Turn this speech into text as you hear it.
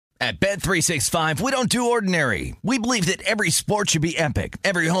At Bet365, we don't do ordinary. We believe that every sport should be epic.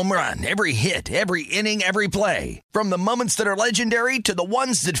 Every home run, every hit, every inning, every play. From the moments that are legendary to the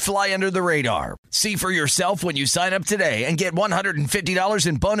ones that fly under the radar. See for yourself when you sign up today and get $150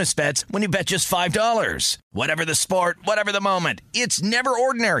 in bonus bets when you bet just $5. Whatever the sport, whatever the moment, it's never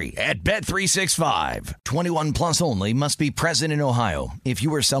ordinary at Bet365. 21 plus only. Must be present in Ohio. If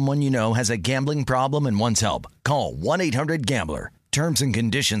you or someone you know has a gambling problem and wants help, call 1-800-GAMBLER. Terms and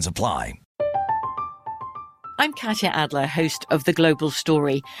conditions apply. I'm Katya Adler, host of The Global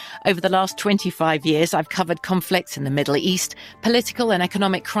Story. Over the last 25 years, I've covered conflicts in the Middle East, political and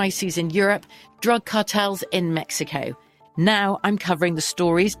economic crises in Europe, drug cartels in Mexico. Now I'm covering the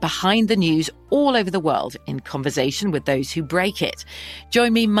stories behind the news all over the world in conversation with those who break it.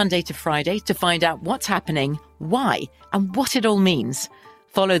 Join me Monday to Friday to find out what's happening, why, and what it all means.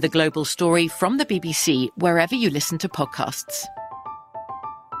 Follow The Global Story from the BBC wherever you listen to podcasts.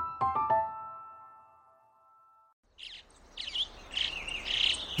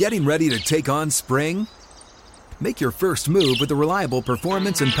 Getting ready to take on spring? Make your first move with the reliable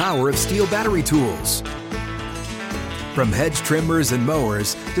performance and power of Steel battery tools. From hedge trimmers and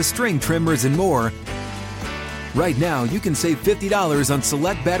mowers to string trimmers and more, right now you can save $50 on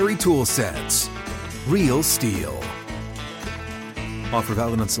select battery tool sets. Real Steel. Offer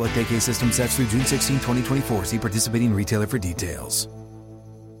valid on select AK system sets through June 16, 2024. See participating retailer for details.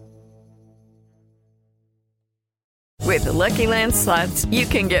 With the Lucky Land Slots, you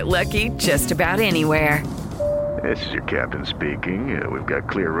can get lucky just about anywhere. This is your captain speaking. We've got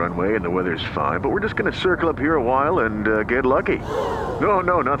clear runway and the weather's fine, but we're just going to circle up here a while and get lucky.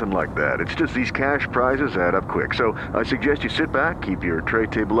 No, nothing like that. It's just these cash prizes add up quick. So I suggest you sit back, keep your tray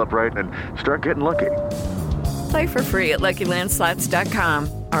table upright, and start getting lucky. Play for free at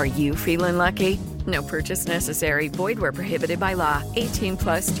LuckyLandSlots.com. Are you feeling lucky? No purchase necessary. Void where prohibited by law. 18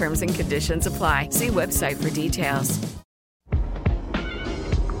 plus terms and conditions apply. See website for details.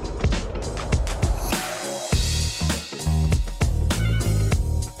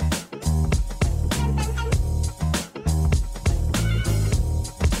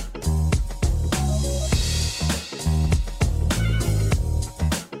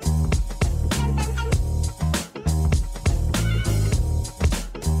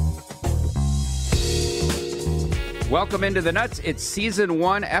 Welcome into the Nuts. It's Season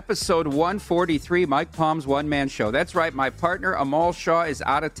 1, Episode 143, Mike Palm's one-man show. That's right, my partner Amal Shaw is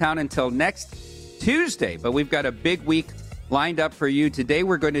out of town until next Tuesday, but we've got a big week lined up for you. Today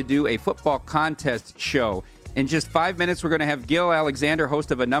we're going to do a football contest show. In just 5 minutes, we're going to have Gil Alexander,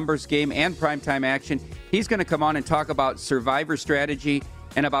 host of A Numbers Game and Primetime Action. He's going to come on and talk about Survivor strategy.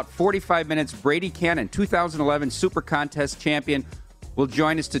 In about 45 minutes, Brady Cannon, 2011 Super Contest champion, will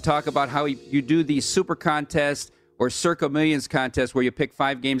join us to talk about how you do the Super Contest or Circa Millions contest where you pick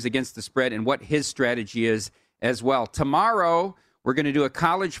 5 games against the spread and what his strategy is as well. Tomorrow, we're going to do a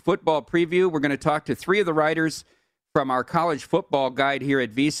college football preview. We're going to talk to 3 of the writers from our college football guide here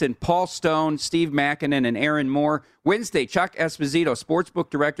at VSiN, Paul Stone, Steve Makinen, and Aaron Moore. Wednesday, Chuck Esposito, sportsbook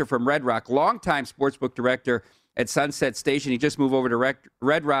director from Red Rock, longtime sportsbook director at Sunset Station. He just moved over to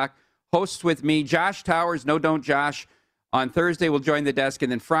Red Rock. Hosts with me, Josh Towers, No Don't Josh. On Thursday, we'll join the desk,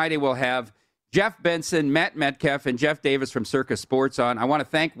 and then Friday, we'll have Jeff Benson, Matt Metcalf, and Jeff Davis from Circa Sports on. I want to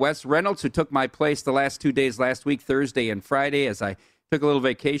thank Wes Reynolds, who took my place the last 2 days last week, Thursday and Friday, as I took a little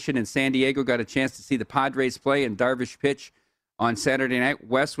vacation in San Diego, got a chance to see the Padres play and Darvish pitch on Saturday night.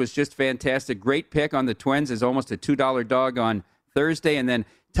 Wes was just fantastic. Great pick on the Twins as almost a $2 dog on Thursday. And then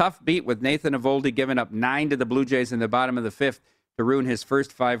tough beat with Nathan Eovaldi giving up 9 to the Blue Jays in the bottom of the 5th to ruin his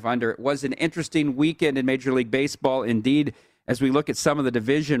first 5 under. It was an interesting weekend in Major League Baseball indeed. As we look at some of the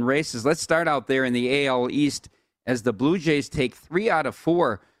division races, let's start out there in the AL East as the Blue Jays take 3 out of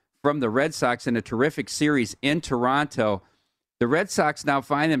 4 from the Red Sox in a terrific series in Toronto. The Red Sox now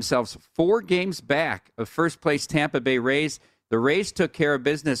find themselves 4 games back of first-place Tampa Bay Rays. The Rays took care of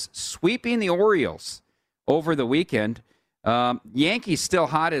business, sweeping the Orioles over the weekend. Yankees still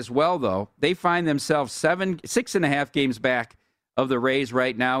hot as well, though. They find themselves 6.5 games back of the Rays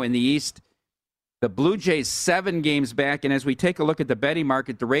right now in the East. The Blue Jays 7 games back, and as we take a look at the betting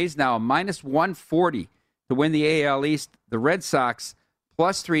market, the Rays now a minus 140 to win the AL East. The Red Sox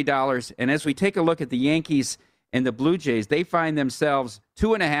plus $3, and as we take a look at the Yankees and the Blue Jays, they find themselves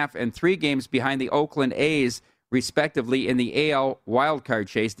 2.5 and 3 games behind the Oakland A's, respectively, in the AL wildcard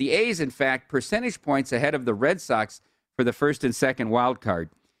chase. The A's, in fact, percentage points ahead of the Red Sox for the first and second wildcard.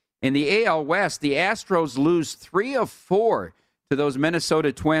 In the AL West, the Astros lose 3 of 4 to those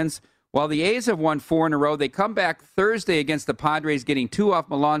Minnesota Twins. While the A's have won 4 in a row, they come back Thursday against the Padres, getting 2 off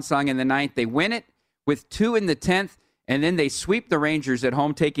Malansong in the 9th. They win it with 2 in the 10th, and then they sweep the Rangers at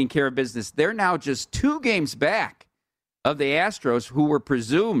home, taking care of business. They're now just 2 games back of the Astros, who were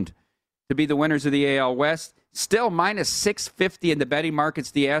presumed to be the winners of the AL West. Still minus 650 in the betting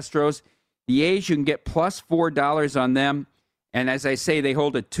markets, the Astros. The A's, you can get plus $4 on them. And as I say, they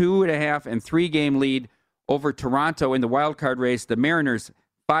hold a 2.5 and 3 game lead over Toronto in the wild card race. The Mariners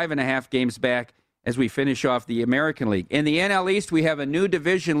 5.5 games back as we finish off the American League. In the NL East, we have a new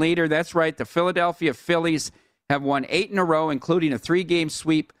division leader. That's right, the Philadelphia Phillies have won 8 in a row, including a 3-game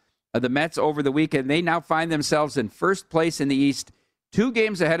sweep of the Mets over the weekend. They now find themselves in first place in the East, 2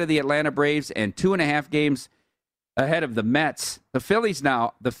 games ahead of the Atlanta Braves and 2.5 games ahead of the Mets. The Phillies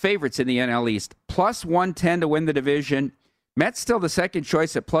now the favorites in the NL East, plus 110 to win the division. Mets still the second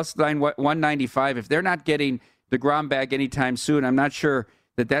choice at plus 195. If they're not getting DeGrom back anytime soon, I'm not sure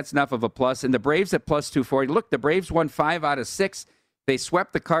that that's enough of a plus. And the Braves at plus 240. Look, the Braves won 5 out of 6. They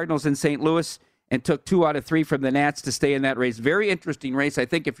swept the Cardinals in St. Louis and took 2 out of 3 from the Nats to stay in that race. Very interesting race. I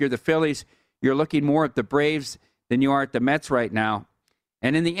think if you're the Phillies, you're looking more at the Braves than you are at the Mets right now.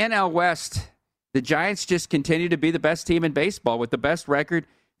 And in the NL West, the Giants just continue to be the best team in baseball with the best record.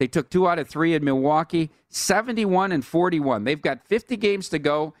 They took 2 out of 3 in Milwaukee, 71-41. They've got 50 games to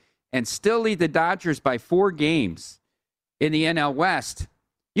go and still lead the Dodgers by 4 games in the NL West.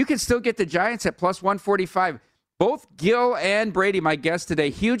 You can still get the Giants at plus 145. Both Gil and Brady, my guests today,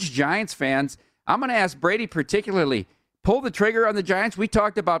 huge Giants fans. I'm going to ask Brady particularly, pull the trigger on the Giants. We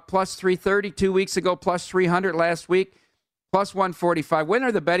talked about plus 330 2 weeks ago, plus 300 last week, plus 145. When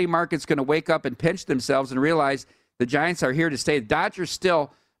are the betting markets going to wake up and pinch themselves and realize the Giants are here to stay? The Dodgers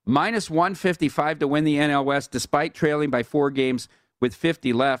still minus 155 to win the NL West, despite trailing by 4 games with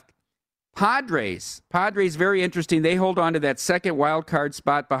 50 left. Padres very interesting. They hold on to that second wild card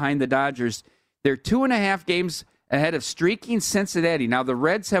spot behind the Dodgers. They're 2.5 games ahead of streaking Cincinnati. Now, the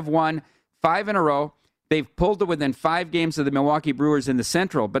Reds have won 5 in a row. They've pulled to within 5 games of the Milwaukee Brewers in the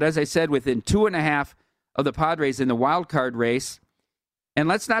Central. But as I said, within 2.5 of the Padres in the wild card race. And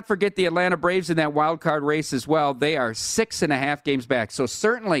let's not forget the Atlanta Braves in that wild card race as well. They are 6.5 games back. So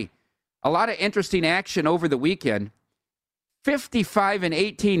certainly a lot of interesting action over the weekend.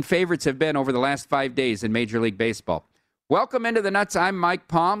 55-18 favorites have been over the last 5 days in Major League Baseball. Welcome into the Nuts. I'm Mike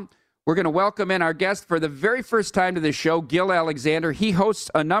Palm. We're going to welcome in our guest for the very first time to the show, Gil Alexander. He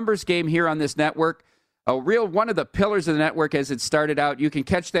hosts a numbers game here on this network, a real one of the pillars of the network as it started out. You can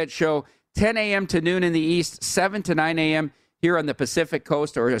catch that show 10 a.m. to noon in the East, 7 to 9 a.m. here on the Pacific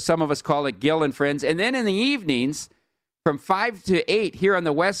Coast, or some of us call it Gil and Friends. And then in the evenings, from 5 to 8 here on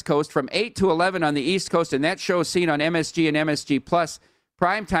the West Coast, from 8 to 11 on the East Coast, and that show is seen on MSG and MSG Plus.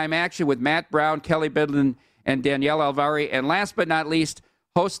 Primetime action with Matt Brown, Kelly Bidlin, and Danielle Alvari. And last but not least,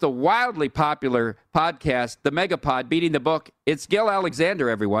 hosts the wildly popular podcast, The Megapod, Beating the Book. It's Gil Alexander,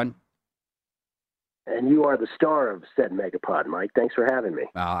 everyone. And you are the star of said Megapod, Mike. Thanks for having me.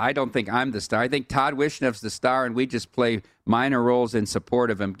 I don't think I'm the star. I think Todd Wishnev's the star, and we just play minor roles in support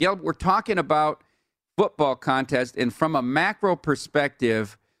of him. Gil, we're talking about football contest, and from a macro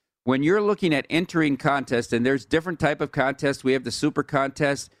perspective, when you're looking at entering contests, and there's different type of contests. We have the Super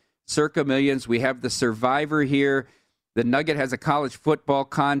Contest, Circa Millions. We have the Survivor here. The Nugget has a college football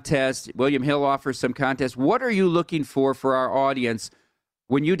contest. William Hill offers some contests. What are you looking for our audience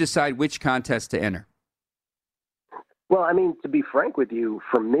when you decide which contest to enter? Well, I mean, to be frank with you,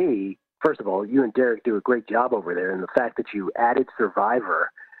 for me, first of all, you and Derek do a great job over there, and the fact that you added Survivor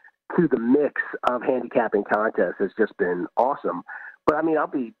to the mix of handicapping contests has just been awesome. But I mean, I'll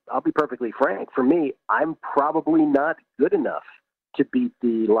be perfectly frank. For me, I'm probably not good enough to beat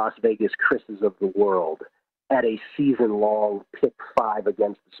the Las Vegas Chris's of the world at a season-long pick 5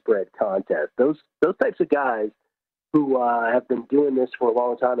 against the spread contest. Those types of guys who have been doing this for a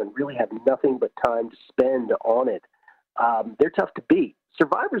long time and really have nothing but time to spend on it, they're tough to beat.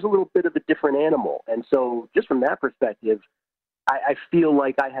 Survivor's a little bit of a different animal, and so just from that perspective, I feel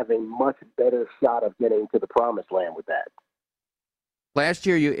like I have a much better shot of getting to the promised land with that. Last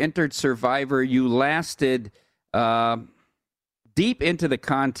year you entered Survivor. You lasted deep into the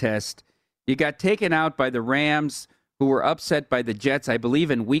contest. You got taken out by the Rams, who were upset by the Jets, I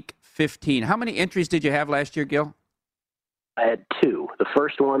believe, in Week 15. How many entries did you have last year, Gil? I had 2. The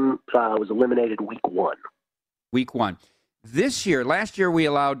first one was eliminated Week 1. Week 1. Last year we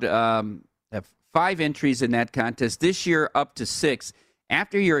allowed 5 entries in that contest. This year, up to 6.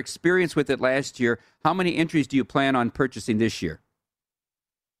 After your experience with it last year, how many entries do you plan on purchasing this year?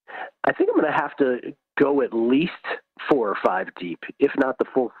 I think I'm going to have to go at least 4 or 5 deep, if not the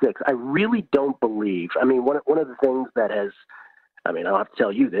full 6. I really don't believe. I mean, one of the things that has, I mean, I don't have to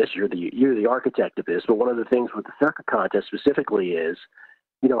tell you this. You're the architect of this. But one of the things with the Circa contest specifically is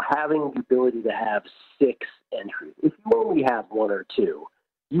having the ability to have 6 entries. If you only have 1 or 2,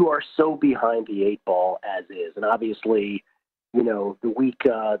 you are so behind the 8 ball as is. And obviously, the week,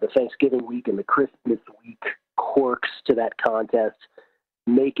 the Thanksgiving week and the Christmas week quirks to that contest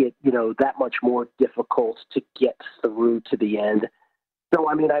make it, that much more difficult to get through to the end. So,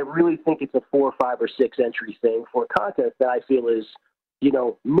 I really think it's a 4, 5, or 6 entry thing for a contest that I feel is,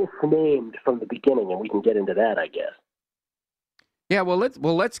 misnamed from the beginning, and we can get into that, I guess. Yeah,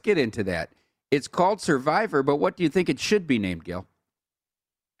 let's get into that. It's called Survivor, but what do you think it should be named, Gil?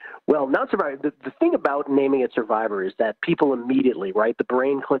 Well, not Survivor. The thing about naming it Survivor is that people immediately, right, the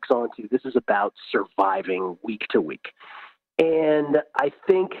brain clicks onto this is about surviving week to week. And I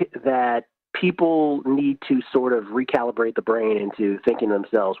think that people need to sort of recalibrate the brain into thinking to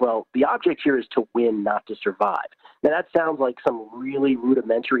themselves, well, the object here is to win, not to survive. Now, that sounds like some really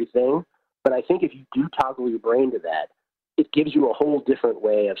rudimentary thing, but I think if you do toggle your brain to that, it gives you a whole different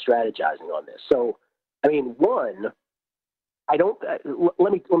way of strategizing on this. So, one,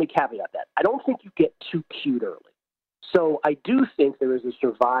 let me caveat that. I don't think you get too cute early. So I do think there is a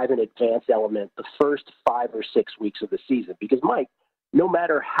survive and advance element the first 5 or 6 weeks of the season. Because, Mike, no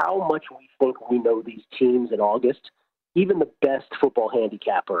matter how much we think we know these teams in August, even the best football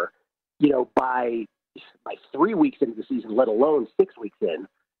handicapper, by 3 weeks into the season, let alone 6 weeks in,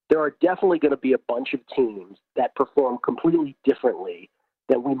 there are definitely going to be a bunch of teams that perform completely differently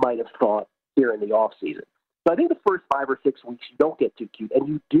than we might have thought here in the offseason. So I think the first 5 or 6 weeks, you don't get too cute, and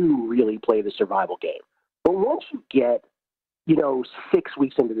you do really play the survival game. But once you get, 6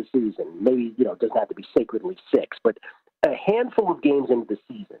 weeks into the season, maybe, it doesn't have to be sacredly 6, but a handful of games into the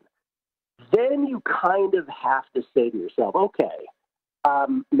season, then you kind of have to say to yourself, okay,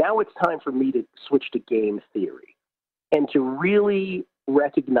 now it's time for me to switch to game theory and to really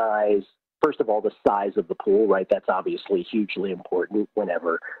recognize, first of all, the size of the pool, right? That's obviously hugely important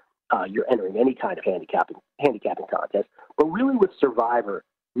whenever you're entering any kind of handicapping contest. But really with Survivor,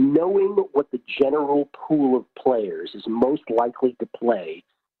 knowing what the general pool of players is most likely to play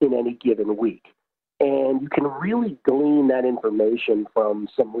in any given week. And you can really glean that information from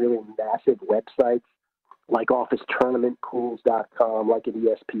some really massive websites like OfficeTournamentPools.com, like at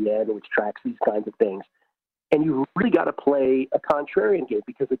ESPN, which tracks these kinds of things. And you really got to play a contrarian game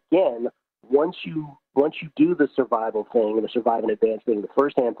because, again, once you do the survival thing and the survive and advance thing the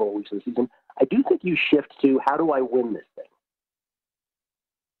first handful of weeks of the season, I do think you shift to how do I win this thing?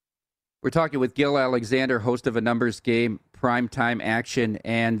 We're talking with Gil Alexander, host of A Numbers Game, Primetime Action,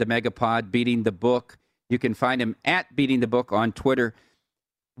 and the Megapod, Beating the Book. You can find him at Beating the Book on Twitter.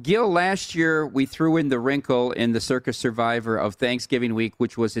 Gil, last year we threw in the wrinkle in the Circus Survivor of Thanksgiving week,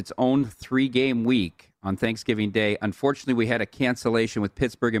 which was its own 3-game week on Thanksgiving Day. Unfortunately, we had a cancellation with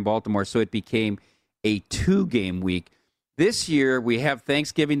Pittsburgh and Baltimore, so it became a 2-game week. This year, we have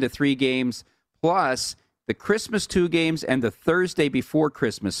Thanksgiving, the 3 games, plus the Christmas 2 games and the Thursday before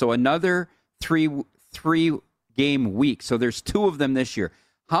Christmas. So another three-game week. So there's 2 of them this year.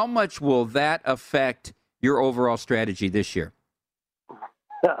 How much will that affect your overall strategy this year?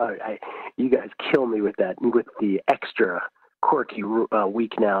 You guys kill me with that, with the extra quirky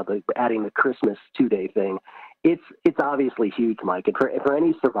week now, adding the Christmas 2-day thing. It's obviously huge, Mike. And for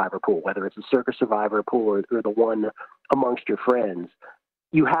any Survivor pool, whether it's a Circus Survivor pool or the one amongst your friends,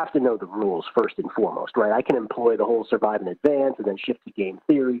 you have to know the rules first and foremost, right? I can employ the whole survive in advance and then shift to game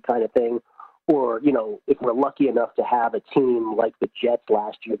theory kind of thing. Or, if we're lucky enough to have a team like the Jets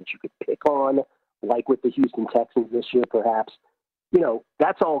last year that you could pick on, like with the Houston Texans this year perhaps,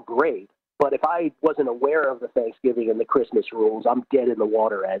 that's all great. But if I wasn't aware of the Thanksgiving and the Christmas rules, I'm dead in the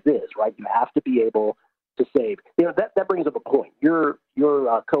water as is, right? You have to be able to save. That brings up a point. Your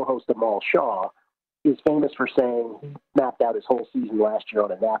co-host Amal Shaw is famous for saying he mapped out his whole season last year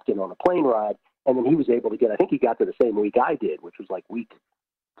on a napkin on a plane ride, and then he was able to I think he got to the same week I did, which was like week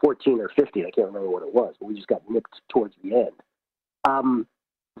 14 or 15. I can't remember what it was, but we just got nipped towards the end.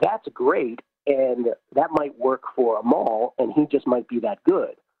 That's great, and that might work for Amal, and he just might be that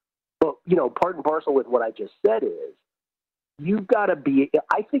good. But, part and parcel with what I just said is, you've got to be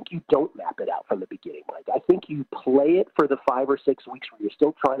 – I think you don't map it out from the beginning, Mike. I think you play it for the 5 or 6 weeks where you're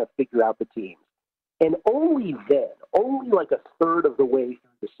still trying to figure out the teams. And only then, only like a third of the way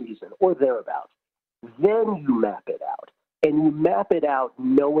through the season or thereabouts, then you map it out. And you map it out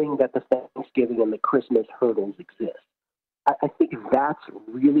knowing that the Thanksgiving and the Christmas hurdles exist. I think that's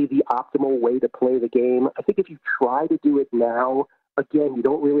really the optimal way to play the game. I think if you try to do it now, again, you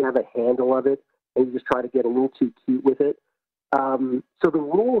don't really have a handle of it, and you just try to get a little too cute with it. So the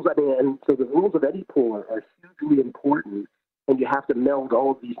rules of any pool are hugely important, and you have to meld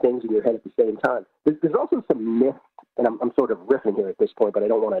all of these things in your head at the same time. There's also some myth and I'm sort of riffing here at this point, but I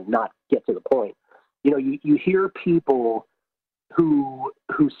don't want to not get to the point. You hear people who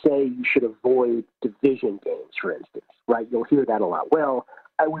say you should avoid division games, for instance, right? You'll hear that a lot. Well,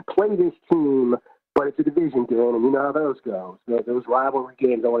 I would play this team, but it's a division game, and you know how those go. Those rivalry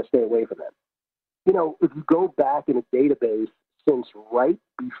games, I want to stay away from them. If you go back in a database since right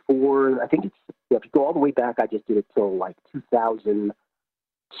before, I think if you go all the way back, I just did it till like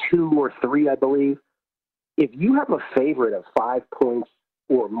 2002 or 3, I believe. If you have a favorite of 5 points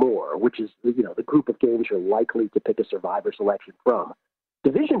or more, which is, the group of games you're likely to pick a survivor selection from,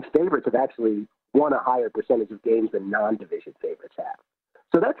 division favorites have actually won a higher percentage of games than non-division favorites have.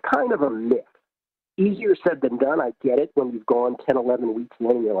 So that's kind of a myth. Easier said than done. I get it when you've gone 10, 11 weeks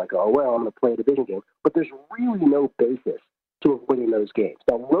in and you're like, oh, well, I'm going to play a division game. But there's really no basis to avoiding those games.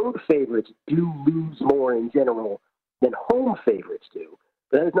 Now, road favorites do lose more in general than home favorites do,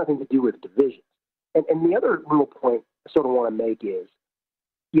 but that has nothing to do with divisions. And the other little point I sort of want to make is,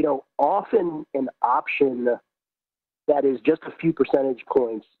 often an option that is just a few percentage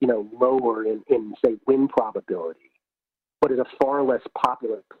points, lower in say, win probability, but is a far less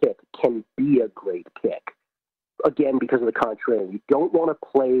popular pick, can be a great pick. Again, because of the contrary, you don't want to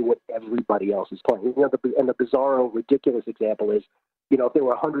play what everybody else is playing. And the bizarro, ridiculous example is, if there were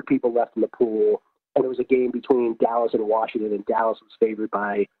 100 people left in the pool and it was a game between Dallas and Washington, and Dallas was favored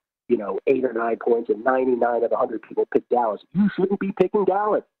by, 8 or 9 points, and 99 of the 100 people picked Dallas, you shouldn't be picking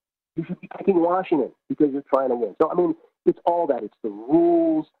Dallas. You should be picking Washington because you're trying to win. So, it's all that. It's the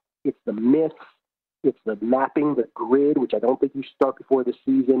rules. It's the myths. It's the mapping, the grid, which I don't think you start before the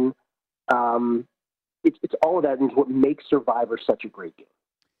season. It's all of that, and it's what makes Survivor such a great game.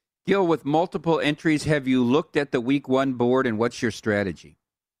 Gil, with multiple entries, have you looked at the Week 1 board, and what's your strategy?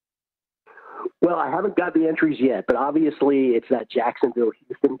 Well, I haven't got the entries yet, but obviously it's that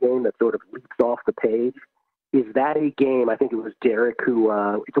Jacksonville-Houston game that sort of leaps off the page. Is that a game? I think it was Derek who,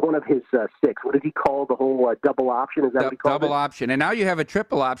 it's one of his 6. What did he call the whole double option? Is that what he called it? Double option. And now you have a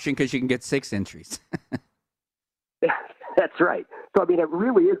triple option because you can get 6 entries. That's right. So, it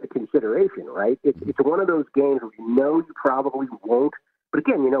really is a consideration, right? It's one of those games where you probably won't. But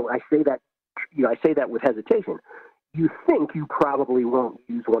again, I say that with hesitation. You think you probably won't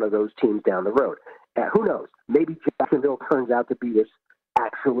use one of those teams down the road. Who knows? Maybe Jacksonville turns out to be this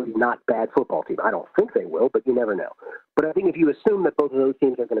actually not bad football team. I don't think they will, but you never know. But I think if you assume that both of those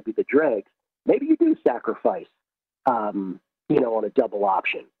teams are going to be the dregs, maybe you do sacrifice, on a double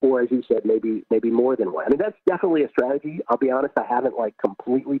option, or as you said, maybe more than one. That's definitely a strategy. I'll be honest, I haven't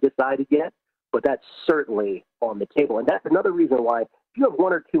completely decided yet, but that's certainly on the table. And that's another reason why if you have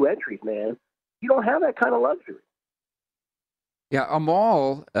 1 or 2 entries, man, you don't have that kind of luxury. Yeah,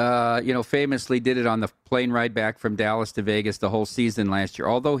 Amal, famously did it on the plane ride back from Dallas to Vegas the whole season last year,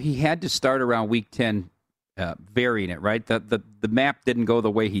 although he had to start around week 10 varying it, right? The map didn't go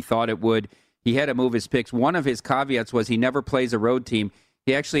the way he thought it would. He had to move his picks. One of his caveats was he never plays a road team.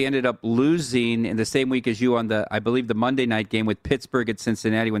 He actually ended up losing in the same week as you on the Monday night game with Pittsburgh at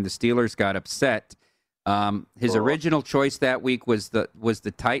Cincinnati when the Steelers got upset. His original choice that week was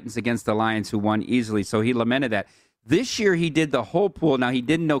the Titans against the Lions, who won easily, so he lamented that. This year he did the whole pool. Now, he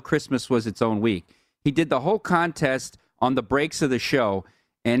didn't know Christmas was its own week. He did the whole contest on the breaks of the show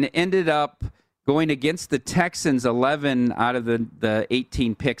and ended up going against the Texans 11 out of the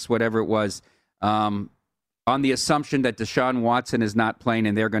 18 picks, whatever it was, on the assumption that Deshaun Watson is not playing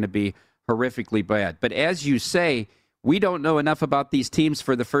and they're going to be horrifically bad. But as you say, we don't know enough about these teams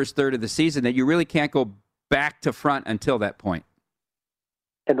for the first third of the season that you really can't go back to front until that point.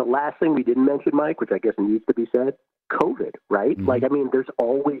 And the last thing we didn't mention, Mike, which I guess needs to be said, COVID, right? Mm-hmm. There's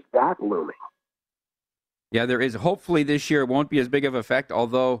always that looming. Yeah, there is. Hopefully this year it won't be as big of an effect,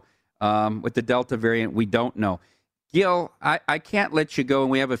 although with the Delta variant, we don't know. Gil, I can't let you go, and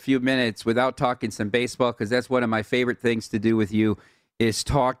we have a few minutes without talking some baseball, because that's one of my favorite things to do with you is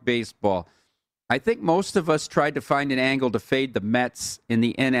talk baseball. I think most of us tried to find an angle to fade the Mets in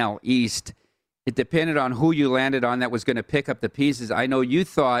the NL East. It depended on who you landed on that was going to pick up the pieces. I know you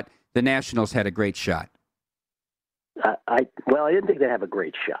thought the Nationals had a great shot. I didn't think they'd have a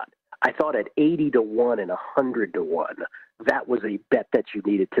great shot. I thought at 80-1 and 100-1, that was a bet that you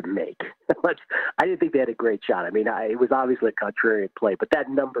needed to make. I didn't think they had a great shot. It was obviously a contrarian play, but that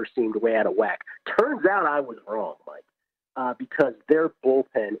number seemed way out of whack. Turns out I was wrong, Mike, because their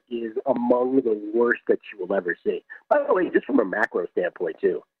bullpen is among the worst that you will ever see. By the way, just from a macro standpoint,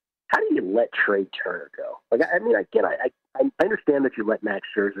 too, how do you let Trey Turner go? I understand that you let Max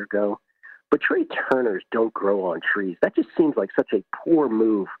Scherzer go, but Trey Turners don't grow on trees. That just seems like such a poor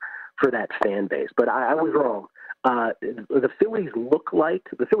move for that fan base. But I was wrong. The Phillies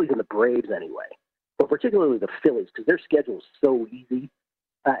and the Braves anyway, but particularly the Phillies, because their schedule is so easy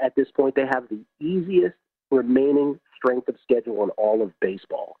at this point. They have the easiest remaining strength of schedule in all of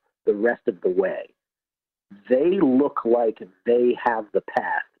baseball the rest of the way. They look like they have the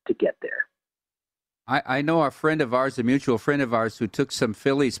path to get there. I know a friend of ours, a mutual friend of ours, who took some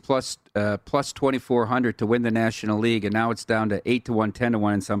Phillies plus 2,400 to win the National League, and now it's down to 8-1,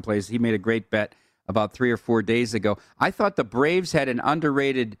 10-1 in some places. He made a great bet about 3 or 4 days ago. I thought the Braves had an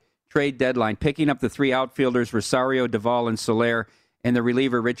underrated trade deadline, picking up the 3 outfielders, Rosario, Duvall, and Soler, and the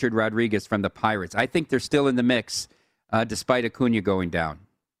reliever Richard Rodriguez from the Pirates. I think they're still in the mix, despite Acuna going down.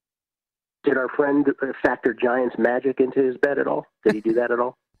 Did our friend factor Giants magic into his bet at all? Did he do that at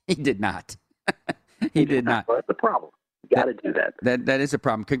all? He did not. He did not. That's the problem. You got to do that. That is a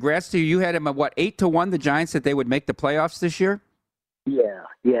problem. Congrats to you. You had him at 8-1, the Giants, that they would make the playoffs this year? Yeah,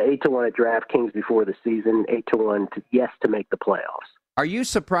 8-1 at DraftKings before the season, 8-1 to make the playoffs. Are you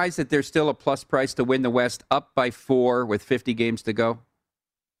surprised that there's still a plus price to win the West, up by 4 with 50 games to go?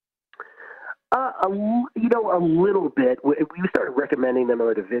 A little bit. We started recommending them in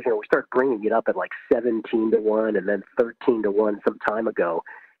the division. We started bringing it up at like 17-1 and then 13-1 some time ago.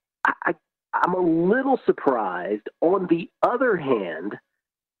 I'm a little surprised. On the other hand,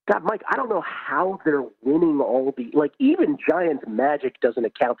 God, Mike, I don't know how they're winning all the, like, even Giants magic doesn't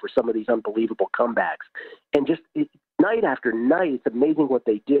account for some of these unbelievable comebacks. And just night after night, it's amazing what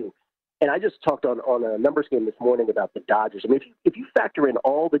they do. And I just talked on a numbers game this morning about the Dodgers. I mean, if you factor in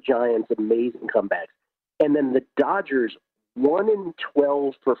all the Giants' amazing comebacks, and then the Dodgers'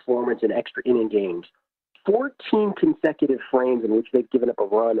 1-12 performance in extra inning games, 14 consecutive frames in which they've given up a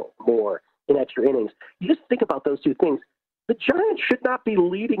run or more in extra innings. You just think about those two things. The Giants should not be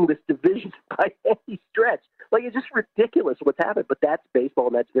leading this division by any stretch. Like, it's just ridiculous what's happened, but that's baseball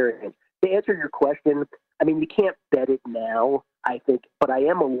and that's variance. To answer your question, I mean, you can't bet it now, I think, but I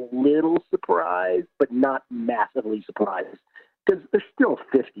am a little surprised, but not massively surprised, because there's still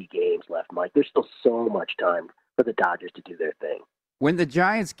 50 games left, Mike. There's still so much time for the Dodgers to do their thing. When the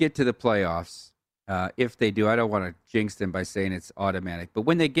Giants get to the playoffs, if they do, I don't want to jinx them by saying it's automatic, but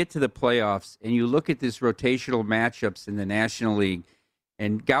when they get to the playoffs and you look at this rotational matchups in the National League,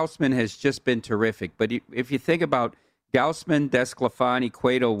 and Gausman has just been terrific, but if you think about Gausman, Desclafani,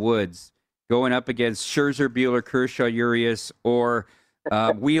 Cueto, Woods going up against Scherzer, Buehler, Kershaw, Urias, or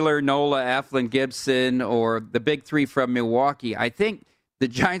Wheeler, Nola, Eflin, Gibson, or the big 3 from Milwaukee, I think the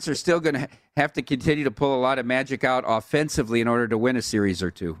Giants are still going to have to continue to pull a lot of magic out offensively in order to win a series or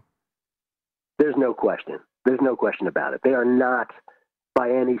two. There's no question. There's no question about it. They are not,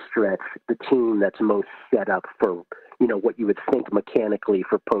 by any stretch, the team that's most set up for, what you would think mechanically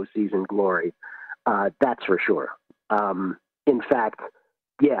for postseason glory. That's for sure. In fact,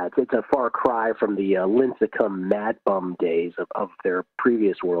 it's a far cry from the Lincecum Mad Bum days of their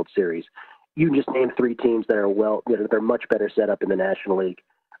previous World Series. You can just name 3 teams that are they're much better set up in the National League.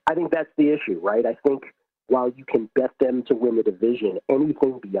 I think that's the issue, right? I think while you can bet them to win the division,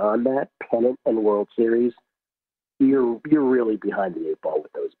 anything beyond that, pennant and World Series, you're really behind the 8 ball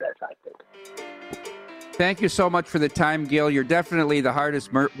with those bets, I think. Thank you so much for the time, Gil. You're definitely the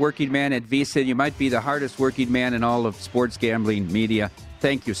hardest working man at VSiN. You might be the hardest working man in all of sports gambling media.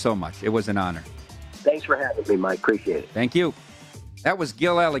 Thank you so much. It was an honor. Thanks for having me, Mike. Appreciate it. Thank you. That was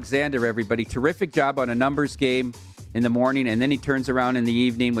Gil Alexander, everybody. Terrific job on a numbers game in the morning, and then he turns around in the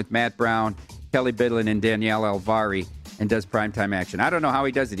evening with Matt Brown, Kelly Bidlin, and Danielle Alvari, and does primetime action. I don't know how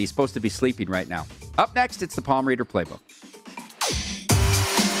he does it. He's supposed to be sleeping right now. Up next, it's the Palm Reader Playbook.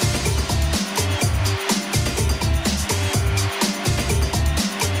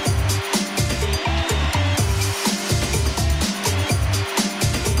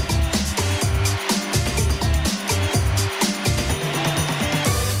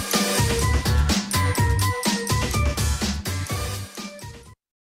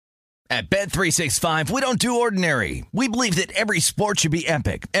 At Bet365, we don't do ordinary. We believe that every sport should be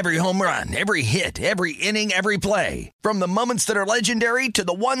epic. Every home run, every hit, every inning, every play. From the moments that are legendary to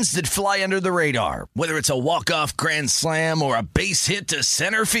the ones that fly under the radar. Whether it's a walk-off grand slam or a base hit to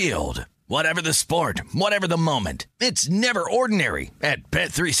center field. Whatever the sport, whatever the moment. It's never ordinary at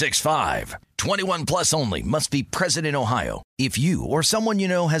Bet365. 21 plus only. Must be present in Ohio. If you or someone you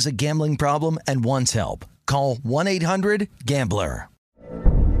know has a gambling problem and wants help, call 1-800-GAMBLER.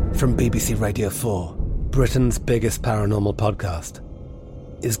 From BBC Radio 4, Britain's biggest paranormal podcast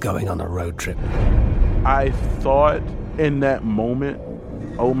is going on a road trip. I thought in that moment,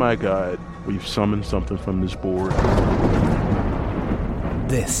 oh my God, we've summoned something from this board.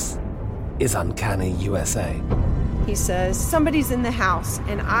 This is Uncanny USA. He says, somebody's in the house,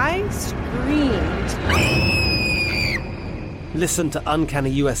 and I screamed. Listen to Uncanny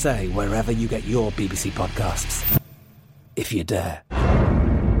USA wherever you get your BBC podcasts, if you dare.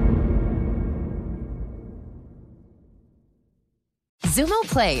 Xumo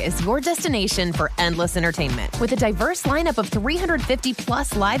Play is your destination for endless entertainment. With a diverse lineup of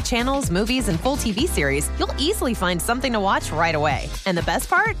 350-plus live channels, movies, and full TV series, you'll easily find something to watch right away. And the best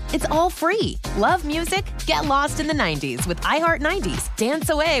part? It's all free. Love music? Get lost in the 90s with iHeart 90s, dance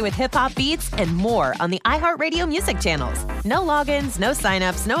away with hip-hop beats, and more on the iHeartRadio music channels. No logins, no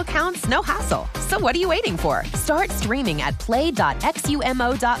signups, no accounts, no hassle. So what are you waiting for? Start streaming at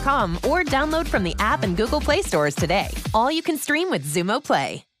play.xumo.com or download from the app and Google Play stores today. All you can stream with Xumo Play.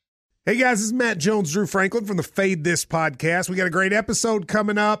 Hey guys, this is Matt Jones, Drew Franklin from the Fade This podcast. We got a great episode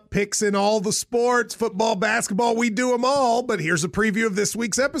coming up, picks in all the sports, football, basketball, we do them all, but here's a preview of this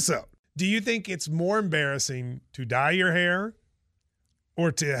week's episode. Do you think it's more embarrassing to dye your hair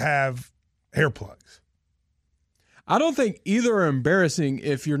or to have hair plugs? I don't think either are embarrassing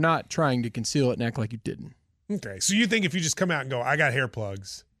if you're not trying to conceal it and act like you didn't. Okay, so you think if you just come out and go, I got hair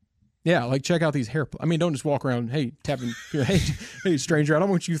plugs. Yeah, like check out these hair plugs. I mean, don't just walk around, hey, tapping, hey, stranger, I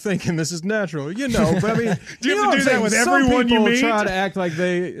don't want you thinking this is natural. You know, but I mean, do you have to do that with everyone you meet? Try to act like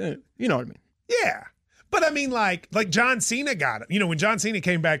they, you know what I mean? Yeah. But I mean, like John Cena got it. You know, when John Cena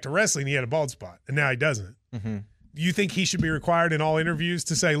came back to wrestling, he had a bald spot, and now he doesn't. Mm-hmm. You think he should be required in all interviews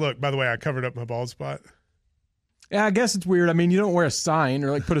to say, look, by the way, I covered up my bald spot? Yeah, I guess it's weird. I mean, you don't wear a sign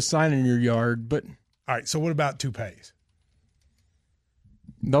or like put a sign in your yard, but. All right, so what about toupees?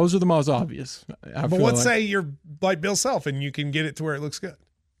 Those are the most obvious. But let's say you're like Bill Self and you can get it to where it looks good.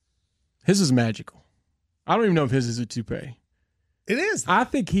 His is magical. I don't even know if his is a toupee. It is. I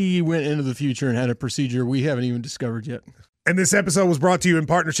think he went into the future and had a procedure we haven't even discovered yet. And this episode was brought to you in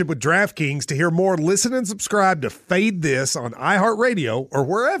partnership with DraftKings. To hear more, listen and subscribe to Fade This on iHeartRadio or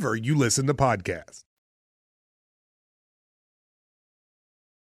wherever you listen to podcasts.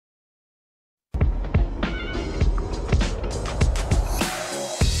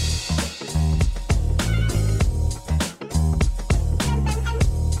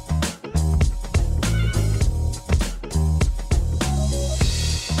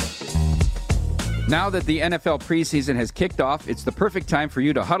 Now that the NFL preseason has kicked off, it's the perfect time for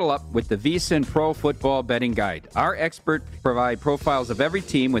you to huddle up with the VSiN Pro Football Betting Guide. Our experts provide profiles of every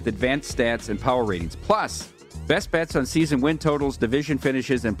team with advanced stats and power ratings, plus best bets on season win totals, division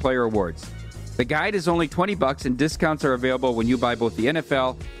finishes, and player awards. The guide is only $20, and discounts are available when you buy both the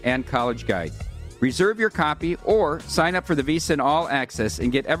NFL and college guide. Reserve your copy or sign up for the VSiN All Access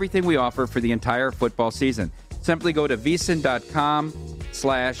and get everything we offer for the entire football season. Simply go to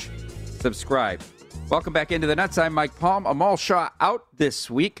vsin.com/subscribe. Welcome back into the Nuts. I'm Mike Palm. Amal Shaw out this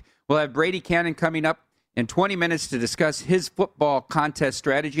week. We'll have Brady Cannon coming up in 20 minutes to discuss his football contest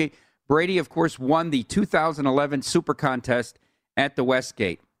strategy. Brady, of course, won the 2011 Super Contest at the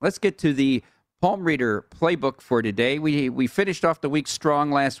Westgate. Let's get to the Palm Reader playbook for today. We finished off the week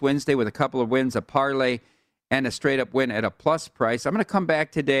strong last Wednesday with a couple of wins, a parlay, and a straight-up win at a plus price. I'm going to come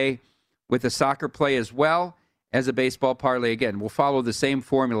back today with a soccer play as well as a baseball parlay. Again, we'll follow the same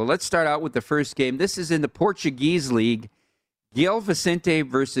formula. Let's start out with the first game. This is in the Portuguese League. Gil Vicente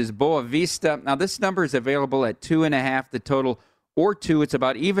versus Boa Vista. Now, this number is available at 2.5, the total, or 2. It's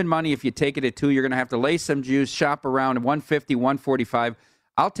about even money. If you take it at 2, you're going to have to lay some juice, shop around 150, 145.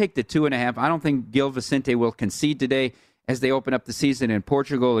 I'll take the 2.5. I don't think Gil Vicente will concede today as they open up the season in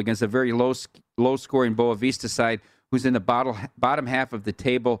Portugal against a very low-scoring Boa Vista side who's in the bottom half of the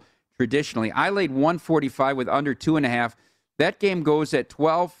table traditionally. I laid 145 with under 2.5. That game goes at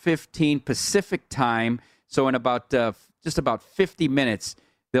 12:15 Pacific time, so in about just about 50 minutes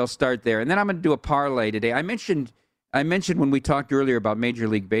they'll start there. And then I'm going to do a parlay today. I mentioned when we talked earlier about Major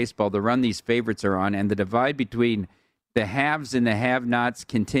League Baseball, the run these favorites are on, and the divide between the haves and the have-nots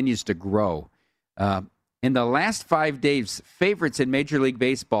continues to grow. In the last 5 days, favorites in Major League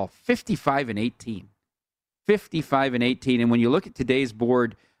Baseball, 55-18. 55-18. And when you look at today's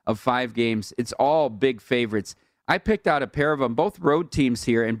board of 5 games, it's all big favorites. I picked out a pair of them, both road teams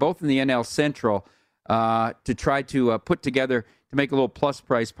here and both in the NL Central, to try to put together to make a little plus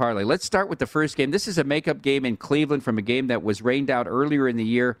price parlay. Let's start with the first game. This is a makeup game in Cleveland from a game that was rained out earlier in the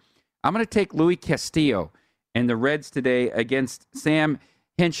year. I'm going to take Luis Castillo and the Reds today against Sam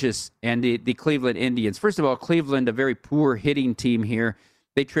Hentges and the Cleveland Indians. First of all, Cleveland, a very poor hitting team here.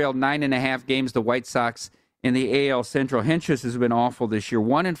 They trailed 9.5 games to White Sox in the AL Central. Hentges has been awful this year,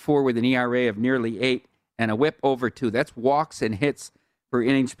 1-4 with an ERA of nearly 8 and a whip over 2. That's walks and hits per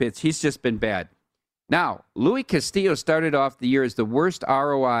innings pitched. He's just been bad. Now, Luis Castillo started off the year as the worst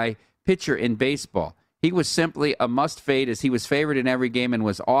ROI pitcher in baseball. He was simply a must-fade as he was favored in every game and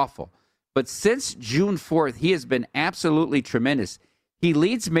was awful. But since June 4th, he has been absolutely tremendous. He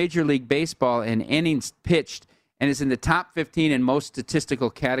leads Major League Baseball in innings pitched and is in the top 15 in most statistical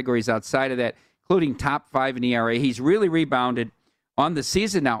categories outside of that, including top 5 in ERA. He's really rebounded on the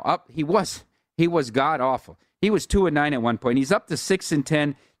season now. He was god-awful. He was 2-9 at one point. He's up to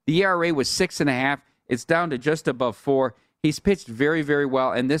 6-10. The ERA was 6.5. It's down to just above 4. He's pitched very, very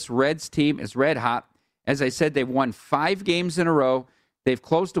well, and this Reds team is red hot. As I said, they've won 5 games in a row. They've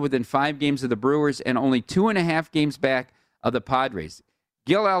closed to within 5 games of the Brewers and only 2.5 games back of the Padres.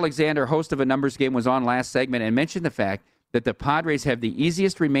 Gil Alexander, host of A Numbers Game, was on last segment and mentioned the fact that the Padres have the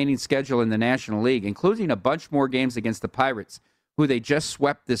easiest remaining schedule in the National League, including a bunch more games against the Pirates, who they just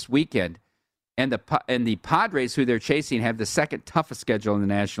swept this weekend. And the Padres, who they're chasing, have the second toughest schedule in the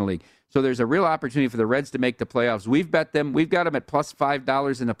National League. So there's a real opportunity for the Reds to make the playoffs. We've bet them. We've got them at plus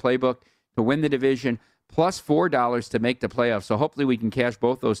 $5 in the playbook to win the division, plus $4 to make the playoffs. So hopefully we can cash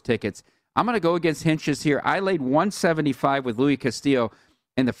both those tickets. I'm going to go against Hinch's here. I laid 175 with Luis Castillo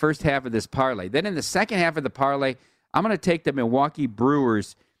in the first half of this parlay. Then in the second half of the parlay, I'm going to take the Milwaukee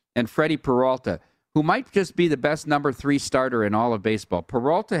Brewers and Freddie Peralta, who might just be the best number 3 starter in all of baseball.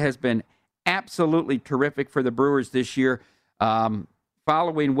 Peralta has been absolutely terrific for the Brewers this year,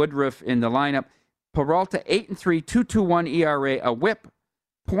 following Woodruff in the lineup. Peralta, 8-3, 2.21 ERA, a whip,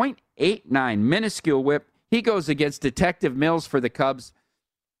 .89, minuscule whip. He goes against Detective Mills for the Cubs.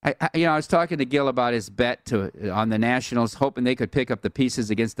 I was talking to Gil about his bet on the Nationals, hoping they could pick up the pieces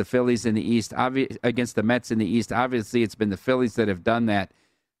against the Phillies in the East, against the Mets in the East. Obviously, it's been the Phillies that have done that.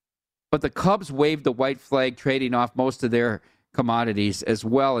 But the Cubs waved the white flag, trading off most of their commodities, as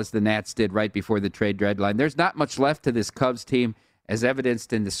well as the Nats did right before the trade deadline. There's not much left to this Cubs team, as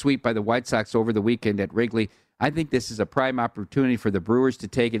evidenced in the sweep by the White Sox over the weekend at Wrigley. I think this is a prime opportunity for the Brewers to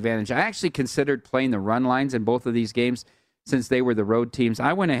take advantage. I actually considered playing the run lines in both of these games since they were the road teams.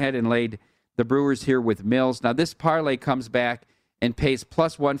 I went ahead and laid the Brewers here with Mills. Now, this parlay comes back and pays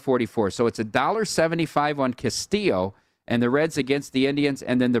plus 144. So it's $1.75 on Castillo and the Reds against the Indians,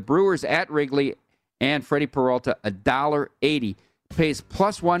 and then the Brewers at Wrigley and Freddie Peralta, $1.80. Pays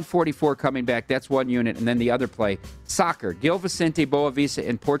plus 144 coming back. That's one unit. And then the other play, soccer. Gil Vicente, Boavista,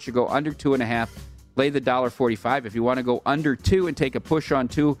 and Portugal under 2.5. Lay the $1.45. If you want to go under 2 and take a push on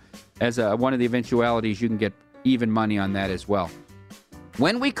 2 as one of the eventualities, you can get even money on that as well.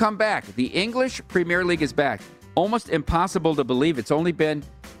 When we come back, the English Premier League is back. Almost impossible to believe. It's only been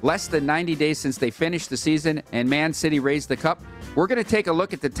less than 90 days since they finished the season and Man City raised the cup. We're going to take a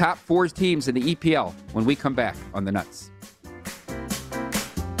look at the top 4 teams in the EPL when we come back on The Nuts.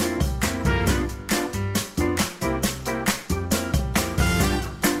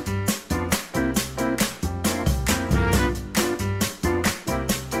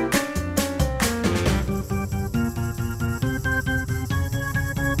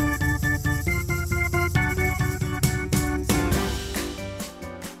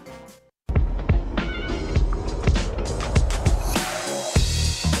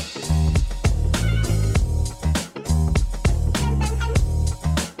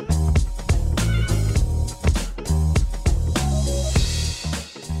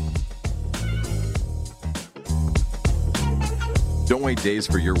 Don't wait days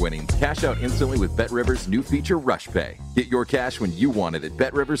for your winnings. Cash out instantly with BetRivers' new feature, Rush Pay. Get your cash when you want it at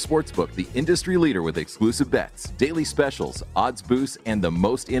BetRivers Sportsbook, the industry leader with exclusive bets, daily specials, odds boosts, and the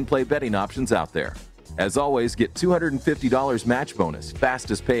most in-play betting options out there. As always, get $250 match bonus,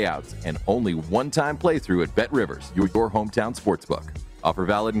 fastest payouts, and only one-time playthrough at BetRivers, your hometown sportsbook. Offer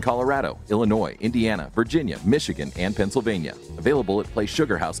valid in Colorado, Illinois, Indiana, Virginia, Michigan, and Pennsylvania. Available at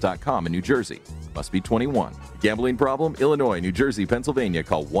PlaySugarHouse.com in New Jersey. Must be 21. Gambling problem? Illinois, New Jersey, Pennsylvania.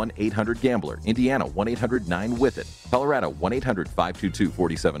 Call 1-800-GAMBLER. Indiana, 1-800-9-WITH-IT. Colorado,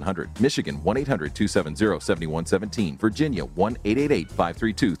 1-800-522-4700. Michigan, 1-800-270-7117. Virginia,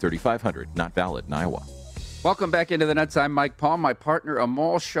 1-888-532-3500. Not valid in Iowa. Welcome back into the Nuts. I'm Mike Palm. My partner,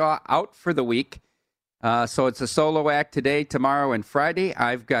 Amal Shaw, out for the week. So it's a solo act today, tomorrow, and Friday.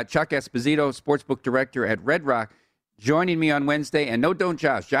 I've got Chuck Esposito, sportsbook director at Red Rock, joining me on Wednesday. And no, don't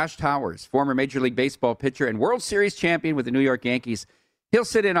Josh. Josh Towers, former Major League Baseball pitcher and World Series champion with the New York Yankees. He'll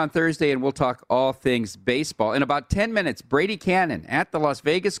sit in on Thursday, and we'll talk all things baseball. In about 10 minutes, Brady Cannon, at the Las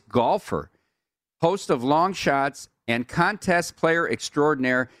Vegas Golfer, host of Long Shots and contest player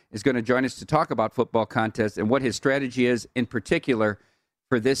extraordinaire, is going to join us to talk about football contests and what his strategy is in particular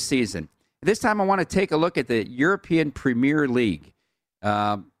for this season. This time I want to take a look at the European Premier League.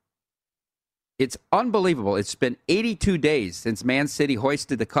 It's unbelievable. It's been 82 days since Man City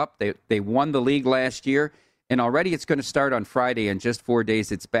hoisted the cup. They won the league last year, and already it's going to start on Friday. In just 4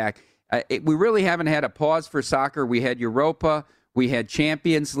 days, it's back. We really haven't had a pause for soccer. We had Europa. We had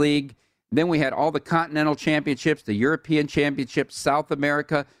Champions League. Then we had all the continental championships, the European championships, South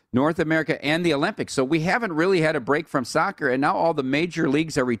America, North America, and the Olympics. So we haven't really had a break from soccer, and now all the major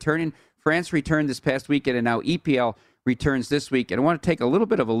leagues are returning. France returned this past weekend, and now EPL returns this week. And I want to take a little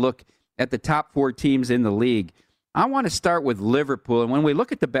bit of a look at the top 4 teams in the league. I want to start with Liverpool. And when we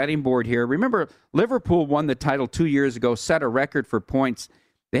look at the betting board here, remember, Liverpool won the title 2 years ago, set a record for points.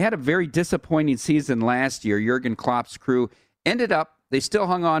 They had a very disappointing season last year. Jurgen Klopp's crew ended up, they still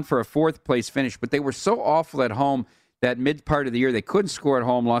hung on for a 4th place finish, but they were so awful at home that mid part of the year. They couldn't score at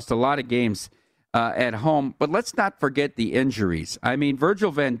home, lost a lot of games at home. But let's not forget the injuries. I mean,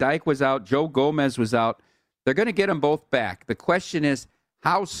 Virgil van Dijk was out. Joe Gomez was out. They're going to get them both back. The question is,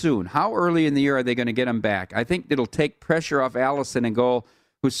 how soon? How early in the year are they going to get them back? I think it'll take pressure off Alisson in goal,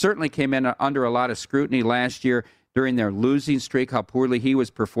 who certainly came in under a lot of scrutiny last year during their losing streak, how poorly he was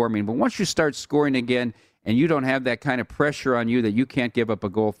performing. But once you start scoring again and you don't have that kind of pressure on you that you can't give up a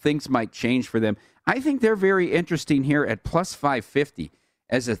goal, things might change for them. I think they're very interesting here at plus 550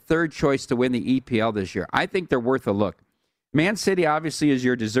 as a third choice to win the EPL this year. I think they're worth a look. Man City obviously is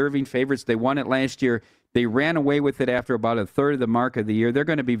your deserving favorites. They won it last year. They ran away with it after about a third of the mark of the year. They're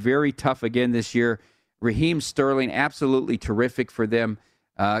going to be very tough again this year. Raheem Sterling, absolutely terrific for them.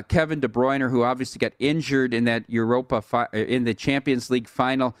 Kevin De Bruyne, who obviously got injured in that in the Champions League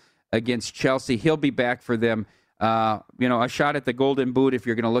final against Chelsea, he'll be back for them. A shot at the Golden Boot if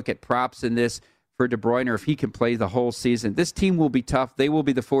you're going to look at props in this for De Bruyne, if he can play the whole season. This team will be tough. They will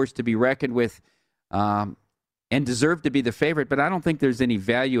be the force to be reckoned with and deserve to be the favorite, but I don't think there's any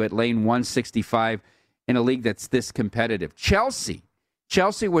value at lane 165 in a league that's this competitive. Chelsea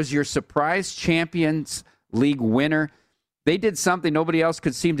was your surprise Champions League winner. They did something nobody else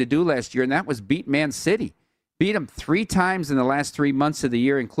could seem to do last year, and that was beat Man City. Beat them 3 times in the last 3 months of the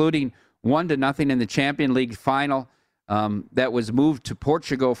year, including 1-0 in the Champions League final that was moved to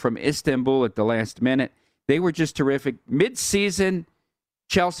Portugal from Istanbul at the last minute. They were just terrific. Mid-season,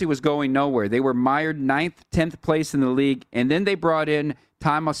 Chelsea was going nowhere. They were mired 9th, 10th place in the league, and then they brought in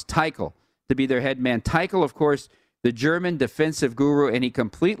Thomas Tuchel to be their head man. Tuchel, of course, the German defensive guru, and he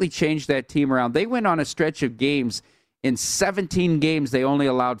completely changed that team around. They went on a stretch of games. In 17 games, they only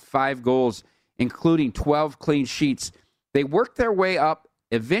allowed 5 goals, including 12 clean sheets. They worked their way up,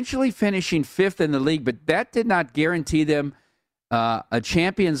 eventually finishing 5th in the league, but that did not guarantee them a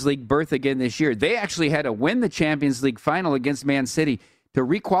Champions League berth again this year. They actually had to win the Champions League final against Man City to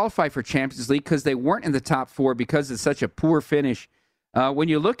re-qualify for Champions League because they weren't in the top 4 because of such a poor finish. When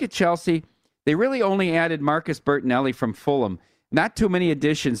you look at Chelsea, they really only added Marcus Bertinelli from Fulham. Not too many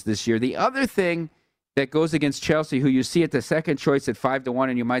additions this year. The other thing that goes against Chelsea, who you see at the second choice at 5-1,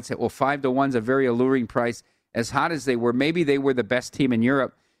 and you might say, well, 5-1 is a very alluring price. As hot as they were, maybe they were the best team in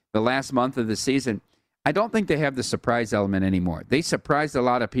Europe the last month of the season. I don't think they have the surprise element anymore. They surprised a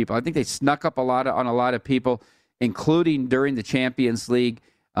lot of people. I think they snuck up on a lot of people, including during the Champions League,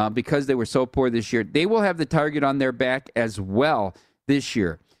 because they were so poor this year. They will have the target on their back as well this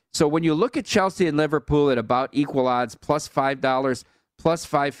year. So when you look at Chelsea and Liverpool at about equal odds, plus $5, plus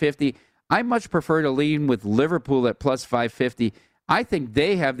 550, I much prefer to lean with Liverpool at plus 550. I think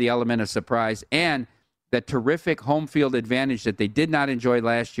they have the element of surprise and that terrific home field advantage that they did not enjoy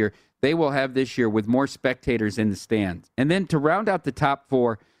last year. They will have this year with more spectators in the stands. And then to round out the top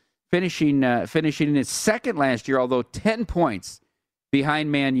 4, finishing in its second last year, although 10 points behind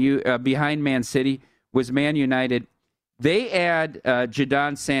Man City, was Man United. They add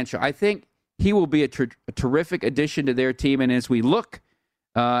Jadon Sancho. I think he will be a terrific addition to their team. And as we look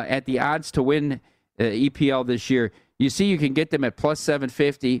at the odds to win EPL this year, you see you can get them at plus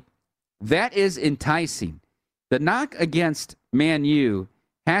 750. That is enticing. The knock against Man U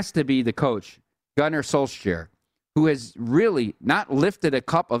has to be the coach, Gunnar Solskjaer, who has really not lifted a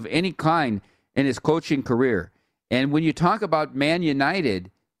cup of any kind in his coaching career. And when you talk about Man United,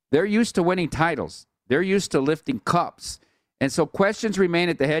 they're used to winning titles. They're used to lifting cups. And so questions remain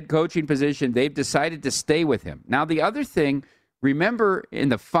at the head coaching position. They've decided to stay with him. Now, the other thing, remember in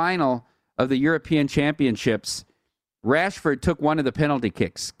the final of the European Championships, Rashford took one of the penalty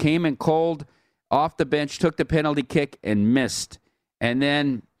kicks, came in cold off the bench, took the penalty kick, and missed. And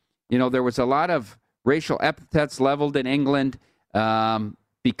then, there was a lot of racial epithets leveled in England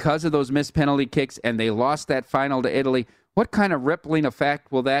because of those missed penalty kicks, and they lost that final to Italy. What kind of rippling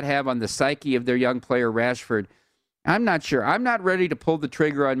effect will that have on the psyche of their young player, Rashford? I'm not sure. I'm not ready to pull the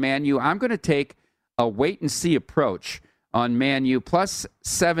trigger on Man U. I'm going to take a wait-and-see approach on Man U. Plus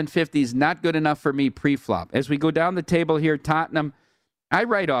 750 is not good enough for me pre-flop. As we go down the table here, Tottenham, I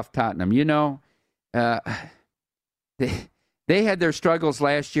write off Tottenham. They had their struggles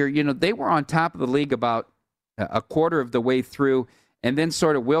last year. They were on top of the league about a quarter of the way through, and then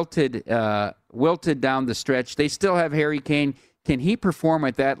sort of wilted down the stretch. They still have Harry Kane. Can he perform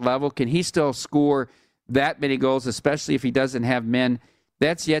at that level? Can he still score that many goals, especially if he doesn't have men?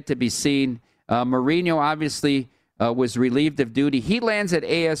 That's yet to be seen. Mourinho obviously was relieved of duty. He lands at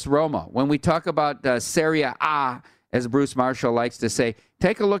AS Roma. When we talk about Serie A, as Bruce Marshall likes to say,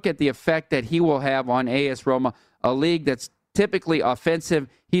 take a look at the effect that he will have on AS Roma, a league that's typically offensive.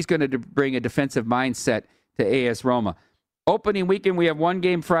 He's going to bring a defensive mindset to AS Roma. Opening weekend, we have one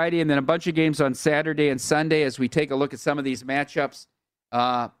game Friday and then a bunch of games on Saturday and Sunday as we take a look at some of these matchups.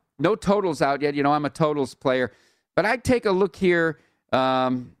 No totals out yet. I'm a totals player. But I take a look here,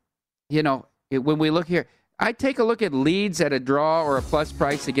 when we look here, I take a look at Leeds at a draw or a plus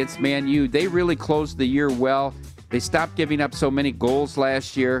price against Man U. They really closed the year well. They stopped giving up so many goals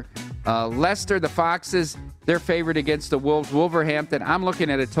last year. Leicester, the Foxes, they're favored against the Wolves. Wolverhampton, I'm looking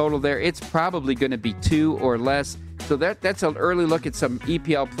at a total there. It's probably going to be 2 or less. So that's an early look at some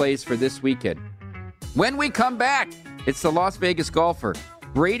EPL plays for this weekend. When we come back, it's the Las Vegas golfer,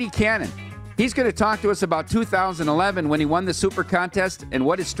 Brady Cannon. He's going to talk to us about 2011 when he won the Super Contest and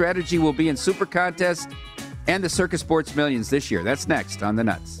what his strategy will be in Super Contest and the Circus Sports Millions this year. That's next on The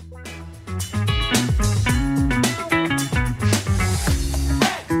Nuts.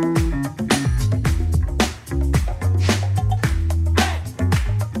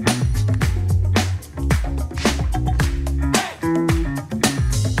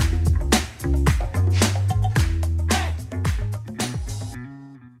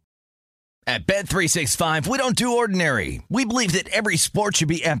 At Bet365, we don't do ordinary. We believe that every sport should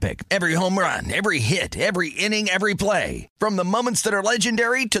be epic. Every home run, every hit, every inning, every play. From the moments that are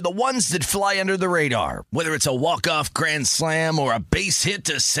legendary to the ones that fly under the radar. Whether it's a walk-off grand slam or a base hit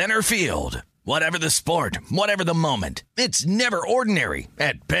to center field. Whatever the sport, whatever the moment. It's never ordinary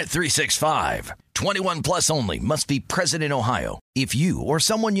at Bet365. 21 plus only. Must be present in Ohio. If you or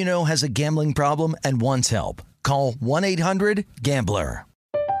someone you know has a gambling problem and wants help, call 1-800-GAMBLER.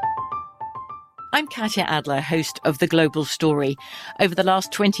 I'm Katya Adler, host of The Global Story. Over the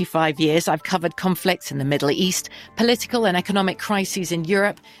last 25 years, I've covered conflicts in the Middle East, political and economic crises in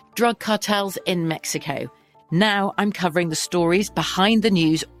Europe, drug cartels in Mexico. Now I'm covering the stories behind the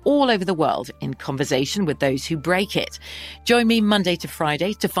news all over the world in conversation with those who break it. Join me Monday to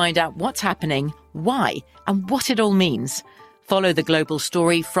Friday to find out what's happening, why, and what it all means. Follow The Global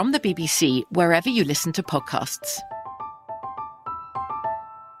Story from the BBC wherever you listen to podcasts.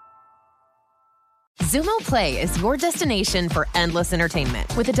 Xumo Play is your destination for endless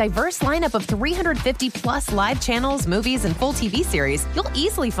entertainment. With a diverse lineup of 350 plus live channels, movies, and full TV series, you'll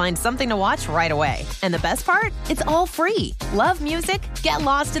easily find something to watch right away. And the best part? It's all free. Love music? Get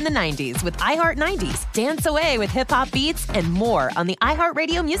lost in the 90s with iHeart 90s, dance away with hip-hop beats, and more on the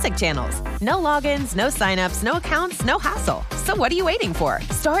iHeartRadio music channels. No logins, no signups, no accounts, no hassle. So what are you waiting for?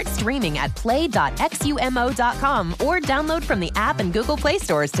 Start streaming at play.xumo.com or download from the app and Google Play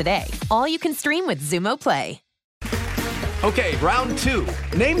stores today. All you can stream with Xumo Play. Okay, round 2.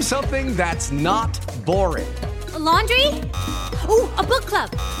 Name something that's not boring. A laundry? Ooh, a book club.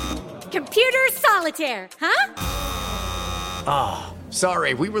 Computer solitaire, huh? Ah,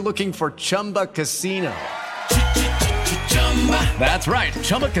 sorry, we were looking for Chumba Casino. That's right,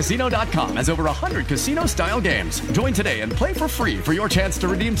 ChumbaCasino.com has over 100 casino-style games. Join today and play for free for your chance to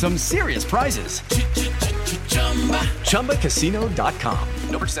redeem some serious prizes. ChumbaCasino.com.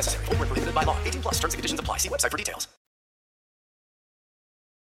 No purchase necessary. Void where prohibited by law. 18 plus. Terms and conditions apply. See website for details.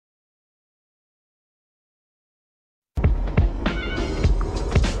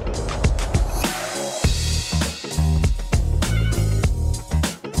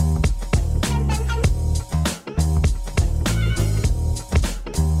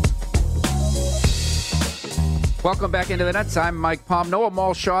 Welcome back into the Nuts. I'm Mike Palm. No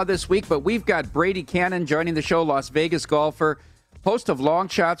Amal Shaw this week, but we've got Brady Cannon joining the show, Las Vegas golfer, host of Long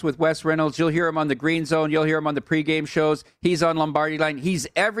Shots with Wes Reynolds. You'll hear him on the Green Zone. You'll hear him on the pregame shows. He's on Lombardi Line. He's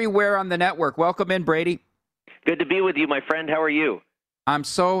everywhere on the network. Welcome in, Brady. Good to be with you, my friend. How are you? I'm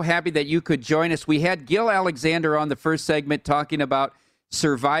so happy that you could join us. We had Gil Alexander on the first segment talking about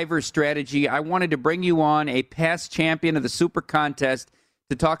survivor strategy. I wanted to bring you on, a past champion of the Super Contest,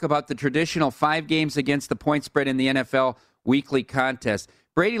 to talk about the traditional 5 games against the point spread in the NFL weekly contest.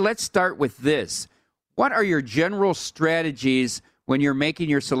 Brady, let's start with this. What are your general strategies when you're making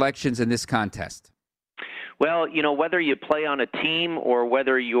your selections in this contest? Well, you know, whether you play on a team or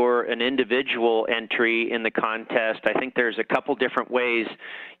whether you're an individual entry in the contest, I think there's a couple different ways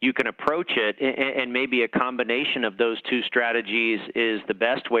you can approach it, and maybe a combination of those two strategies is the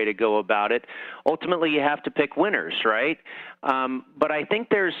best way to go about it. Ultimately, you have to pick winners, right? But I think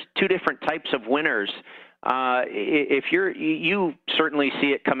there's two different types of winners. If you certainly see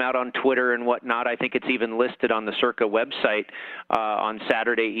it come out on Twitter and whatnot. I think it's even listed on the Circa website on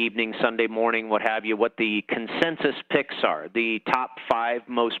Saturday evening, Sunday morning, what have you, what the consensus picks are, the top 5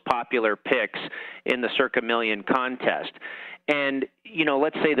 most popular picks in the Circa Million contest. And,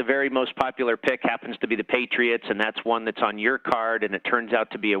 let's say the very most popular pick happens to be the Patriots, and that's one that's on your card, and it turns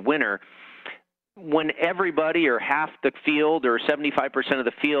out to be a winner. When everybody or half the field or 75% of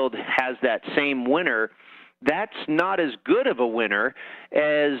the field has that same winner, that's not as good of a winner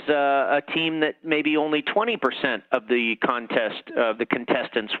as a team that maybe only 20% of the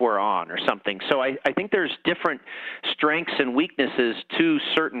contestants were on or something. So I think there's different strengths and weaknesses to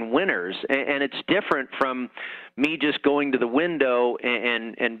certain winners, and it's different from me just going to the window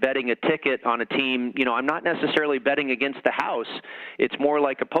and betting a ticket on a team. I'm not necessarily betting against the house. It's more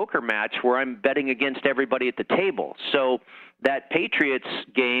like a poker match where I'm betting against everybody at the table. So that Patriots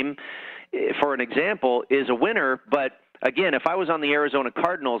game, for an example, is a winner, but again, if I was on the Arizona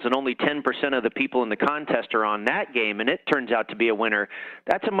Cardinals and only 10% of the people in the contest are on that game and it turns out to be a winner,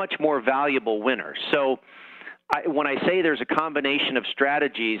 that's a much more valuable winner. So when I say there's a combination of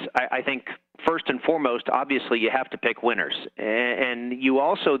strategies, I think first and foremost, obviously, you have to pick winners. And you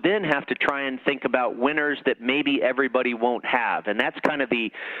also then have to try and think about winners that maybe everybody won't have. And that's kind of the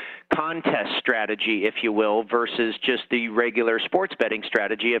contest strategy, if you will, versus just the regular sports betting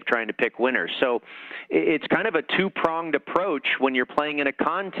strategy of trying to pick winners. So it's kind of a two-pronged approach when you're playing in a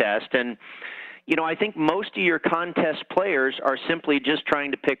contest. And I think most of your contest players are simply just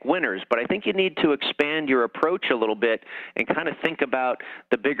trying to pick winners, but I think you need to expand your approach a little bit and kind of think about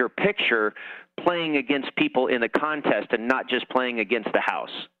the bigger picture, playing against people in the contest and not just playing against the house.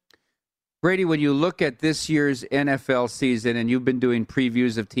 Brady, when you look at this year's NFL season, and you've been doing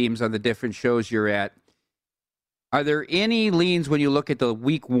previews of teams on the different shows you're at, are there any leans when you look at the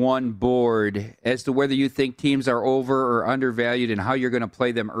week 1 board as to whether you think teams are over or undervalued and how you're going to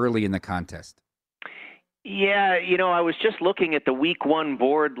play them early in the contest? Yeah, I was just looking at the week 1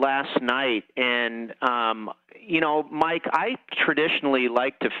 board last night, and, Mike, I traditionally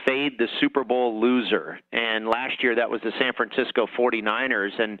like to fade the Super Bowl loser, and last year that was the San Francisco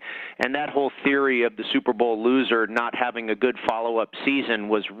 49ers, and that whole theory of the Super Bowl loser not having a good follow-up season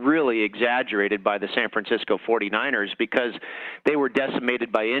was really exaggerated by the San Francisco 49ers because they were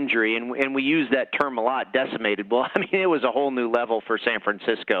decimated by injury, and we use that term a lot, decimated. Well, it was a whole new level for San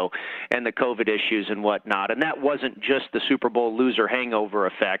Francisco and the COVID issues and whatnot, and that wasn't just the Super Bowl loser hangover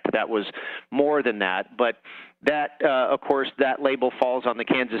effect. That was more than that, but that, of course, that label falls on the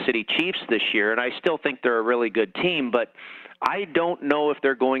Kansas City Chiefs this year, and I still think they're a really good team, but I don't know if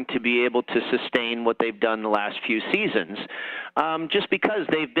they're going to be able to sustain what they've done the last few seasons, just because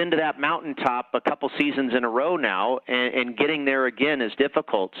they've been to that mountaintop a couple seasons in a row now, and getting there again is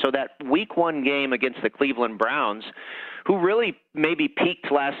difficult. So that week 1 game against the Cleveland Browns, who really maybe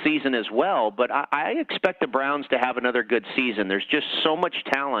peaked last season as well, but I expect the Browns to have another good season. There's just so much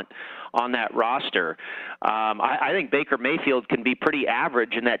talent on that roster. I think Baker Mayfield can be pretty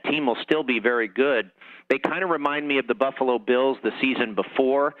average, and that team will still be very good. They kind of remind me of the Buffalo Bills the season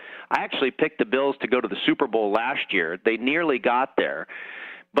before. I actually picked the Bills to go to the Super Bowl last year. They nearly got there.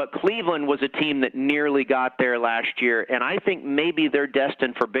 But Cleveland was a team that nearly got there last year, and I think maybe they're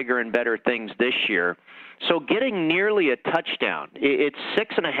destined for bigger and better things this year. So getting nearly a touchdown, it's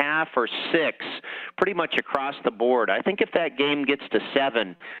 6.5 or 6, pretty much across the board. I think if that game gets to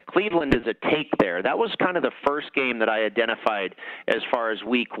 7, Cleveland is a take there. That was kind of the first game that I identified as far as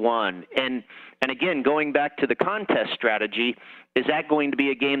week 1. And again, going back to the contest strategy, is that going to be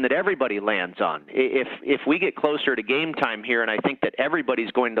a game that everybody lands on? If we get closer to game time here, and I think that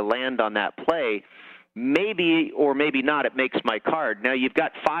everybody's going to land on that play, maybe or maybe not, it makes my card. Now, you've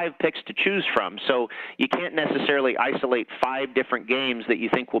got 5 picks to choose from, so you can't necessarily isolate 5 different games that you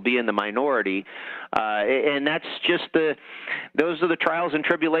think will be in the minority. And that's just those are the trials and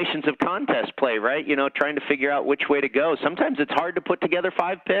tribulations of contest play, right? Trying to figure out which way to go. Sometimes it's hard to put together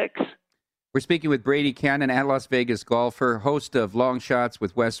 5 picks. We're speaking with Brady Cannon, at Las Vegas golfer, host of Long Shots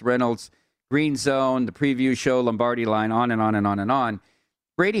with Wes Reynolds, Green Zone, the preview show, Lombardi Line, on and on and on and on.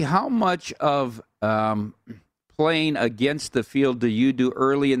 Brady, how much of playing against the field do you do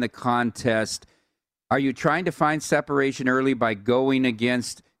early in the contest? Are you trying to find separation early by going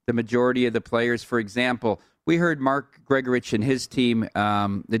against the majority of the players? For example, we heard Mark Gregorich and his team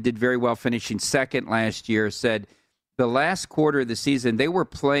that did very well, finishing second last year, said the last quarter of the season they were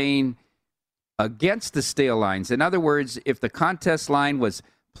playing against the stale lines. In other words, if the contest line was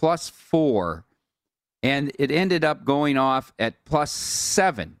 +4 and it ended up going off at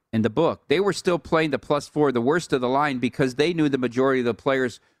 +7 in the book, they were still playing the +4, the worst of the line, because they knew the majority of the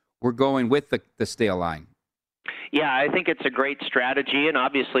players were going with the stale line. Yeah, I think it's a great strategy, and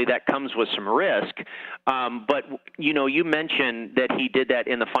obviously that comes with some risk. But, you mentioned that he did that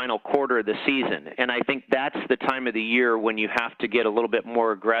in the final quarter of the season, and I think that's the time of the year when you have to get a little bit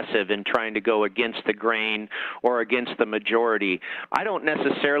more aggressive in trying to go against the grain or against the majority. I don't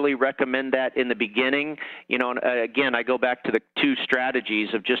necessarily recommend that in the beginning. Again, I go back to the two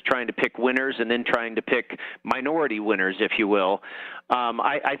strategies of just trying to pick winners and then trying to pick minority winners, if you will.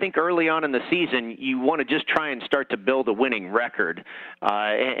 I think early on in the season, you want to just try and start to build a winning record.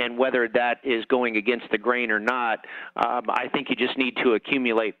 And whether that is going against the grain or not, I think you just need to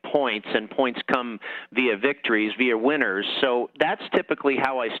accumulate points, and points come via victories, via winners. So that's typically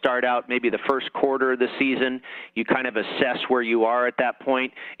how I start out maybe the first quarter of the season. You kind of assess where you are at that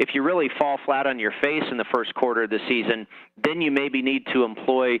point. If you really fall flat on your face in the first quarter of the season, then you maybe need to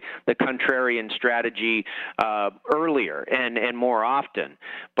employ the contrarian strategy earlier and more often.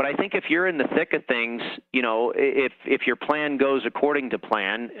 But I think if you're in the thick of things, if your plan goes according to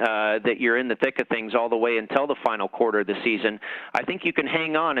plan, that you're in the thick of things all the way until the final quarter of the season, I think you can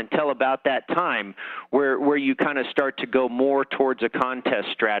hang on until about that time where you kind of start to go more towards a contest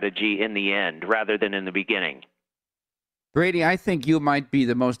strategy in the end rather than in the beginning. Brady, I think you might be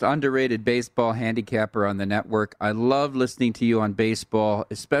the most underrated baseball handicapper on the network. I love listening to you on baseball,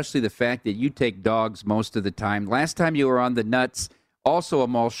 especially the fact that you take dogs most of the time. Last time you were on the Nuts, also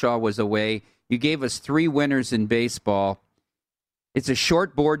Amal Shaw was away. You gave us 3 winners in baseball. It's a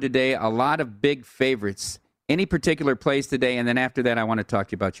short board today, a lot of big favorites. Any particular plays today? And then after that, I want to talk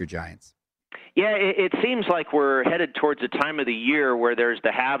to you about your Giants. Yeah, it seems like we're headed towards a time of the year where there's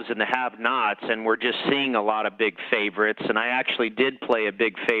the haves and the have-nots, and we're just seeing a lot of big favorites. And I actually did play a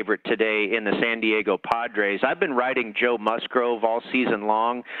big favorite today in the San Diego Padres. I've been riding Joe Musgrove all season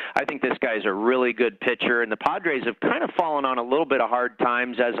long. I think this guy's a really good pitcher, and the Padres have kind of fallen on a little bit of hard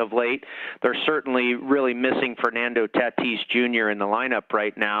times as of late. They're certainly really missing Fernando Tatis Jr. in the lineup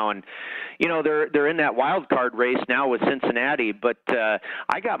right now, and they're in that wild card race now with Cincinnati. But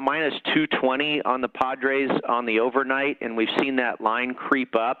I got minus 220 on the Padres on the overnight, and we've seen that line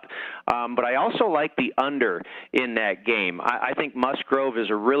creep up. But I also like the under in that game. I think Musgrove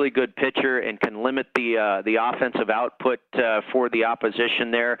is a really good pitcher and can limit the offensive output for the opposition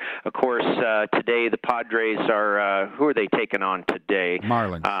there. Of course, today the Padres are who are they taking on today?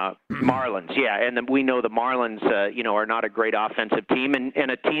 Marlins. Marlins, yeah. And then we know the Marlins, are not a great offensive team and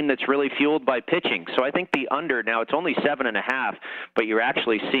a team that's really fueled by pitching. So I think the under, now it's only 7.5, but you're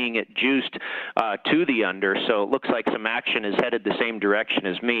actually seeing it juiced to the under, so it looks like some action is headed the same direction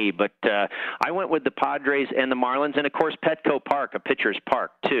as me. But I went with the Padres and the Marlins, and of course Petco Park, a pitcher's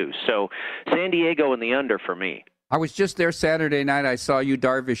park too. So San Diego and the under for me. I was just there Saturday night. I saw Yu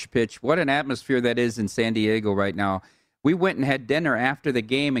Darvish pitch. What an atmosphere that is in San Diego right now. We went and had dinner after the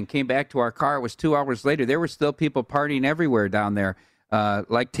game and came back to our car. It was 2 hours later. There were still people partying everywhere down there,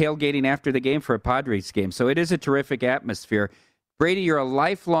 like tailgating after the game for a Padres game. So it is a terrific atmosphere. Brady, you're a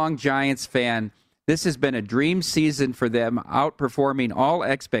lifelong Giants fan. This has been a dream season for them, outperforming all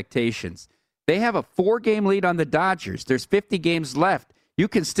expectations. They have a 4-game lead on the Dodgers. There's 50 games left. You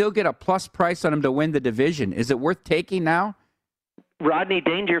can still get a plus price on them to win the division. Is it worth taking now? Rodney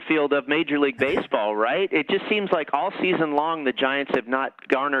Dangerfield of Major League Baseball, right? It just seems like all season long the Giants have not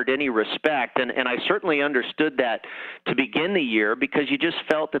garnered any respect, and I certainly understood that to begin the year because you just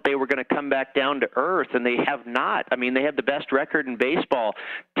felt that they were going to come back down to earth, and they have not. I mean, they have the best record in baseball.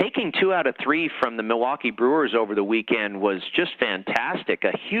 Taking 2 out of 3 from the Milwaukee Brewers over the weekend was just fantastic,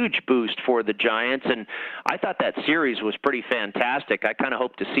 a huge boost for the Giants, and I thought that series was pretty fantastic. I kind of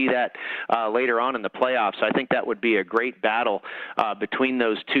hope to see that later on in the playoffs. I think that would be a great battle between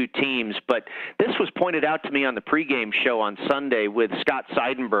those two teams. But this was pointed out to me on the pregame show on Sunday with Scott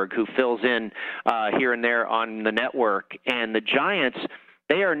Seidenberg, who fills in here and there on the network. And the Giants,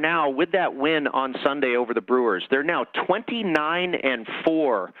 they are now, with that win on Sunday over the Brewers, they're now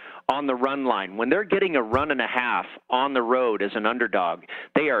 29-4 on the run line. When they're getting a run and a half on the road as an underdog,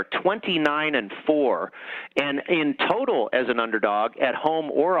 they are 29-4. And in total as an underdog, at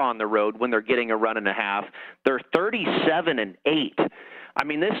home or on the road, when they're getting a run and a half, they're 37-8. I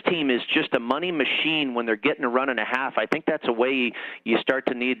mean, this team is just a money machine when they're getting a run and a half. I think that's a way you start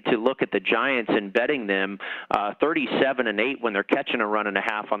to need to look at the Giants and betting them 37-8 when they're catching a run and a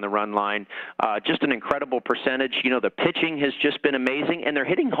half on the run line. Just an incredible percentage. The pitching has just been amazing, and they're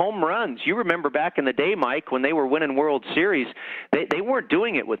hitting home runs. You remember back in the day, Mike, when they were winning World Series, they weren't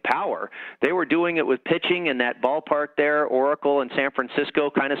doing it with power. They were doing it with pitching in that ballpark there, Oracle in San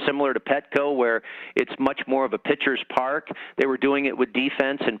Francisco, kind of similar to Petco, where it's much more of a pitcher's park. They were doing it with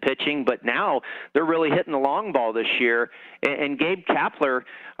defense and pitching, but now they're really hitting the long ball this year. And Gabe Kapler,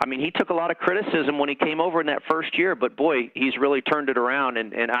 I mean, he took a lot of criticism when he came over in that first year, but boy, he's really turned it around.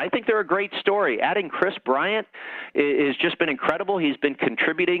 And I think they're a great story. Adding Chris Bryant has just been incredible. He's been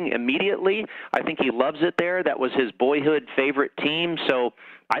contributing immediately. I think he loves it there. That was his boyhood favorite team. So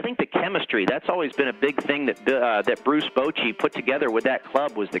I think the chemistry, that's always been a big thing that Bruce Bochy put together with that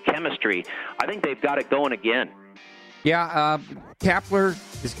club, was the chemistry. I think they've got it going again. Yeah, Kapler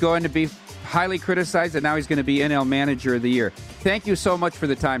is going to be highly criticized, and now he's going to be NL Manager of the Year. Thank you so much for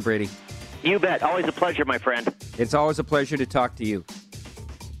the time, Brady. You bet. Always a pleasure, my friend. It's always a pleasure to talk to you.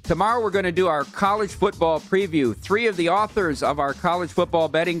 Tomorrow we're going to do our college football preview. 3 of the authors of our college football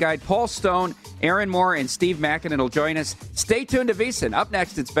betting guide, Paul Stone, Aaron Moore, and Steve Mackinnon will join us. Stay tuned to VSiN. Up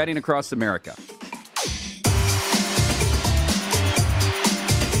next, it's Betting Across America.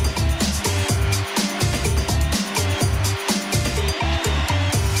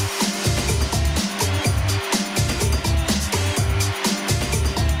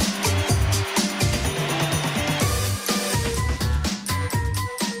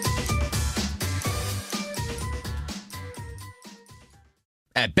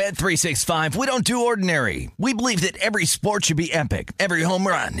 At Bet365, we don't do ordinary. We believe that every sport should be epic. Every home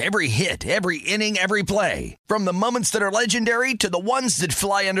run, every hit, every inning, every play. From the moments that are legendary to the ones that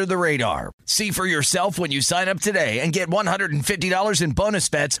fly under the radar. See for yourself when you sign up today and get $150 in bonus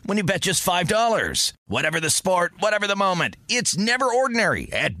bets when you bet just $5. Whatever the sport, whatever the moment, it's never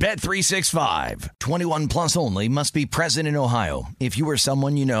ordinary at Bet365. 21 plus only. Must be present in Ohio. If you or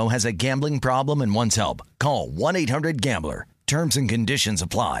someone you know has a gambling problem and wants help, call 1-800-GAMBLER. Terms and conditions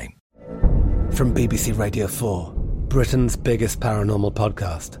apply. From BBC Radio 4, Britain's biggest paranormal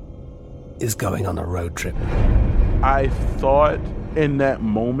podcast is going on a road trip. I thought in that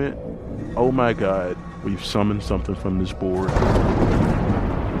moment, oh my God, we've summoned something from this board.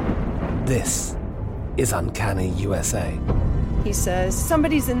 This is Uncanny USA. He says,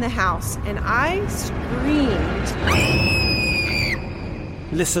 somebody's in the house, and I screamed.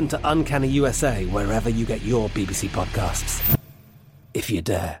 Listen to Uncanny USA wherever you get your BBC podcasts, if you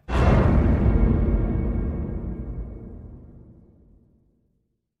dare.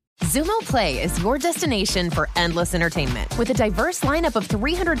 Xumo Play is your destination for endless entertainment. With a diverse lineup of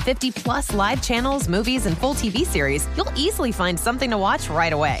 350-plus live channels, movies, and full TV series, you'll easily find something to watch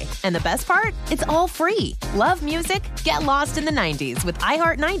right away. And the best part? It's all free. Love music? Get lost in the 90s with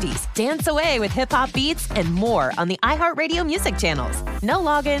iHeart 90s, dance away with hip-hop beats, and more on the iHeartRadio music channels. No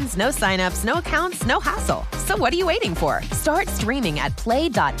logins, no signups, no accounts, no hassle. So what are you waiting for? Start streaming at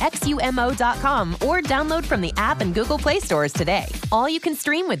play.xumo.com or download from the app and Google Play stores today. All you can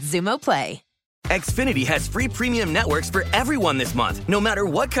stream with Xumo Play. Xfinity has free premium networks for everyone this month, no matter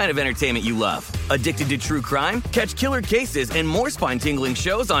what kind of entertainment you love. Addicted to true crime? Catch killer cases and more spine-tingling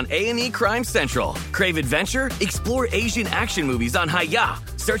shows on A&E Crime Central. Crave adventure? Explore Asian action movies on Hi-Ya.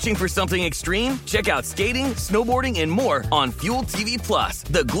 Searching for something extreme? Check out skating, snowboarding, and more on Fuel TV Plus,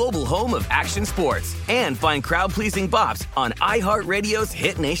 the global home of action sports. And find crowd-pleasing bops on iHeartRadio's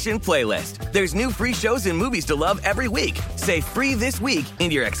Hit Nation playlist. There's new free shows and movies to love every week. Say free this week in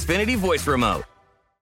your Xfinity voice remote.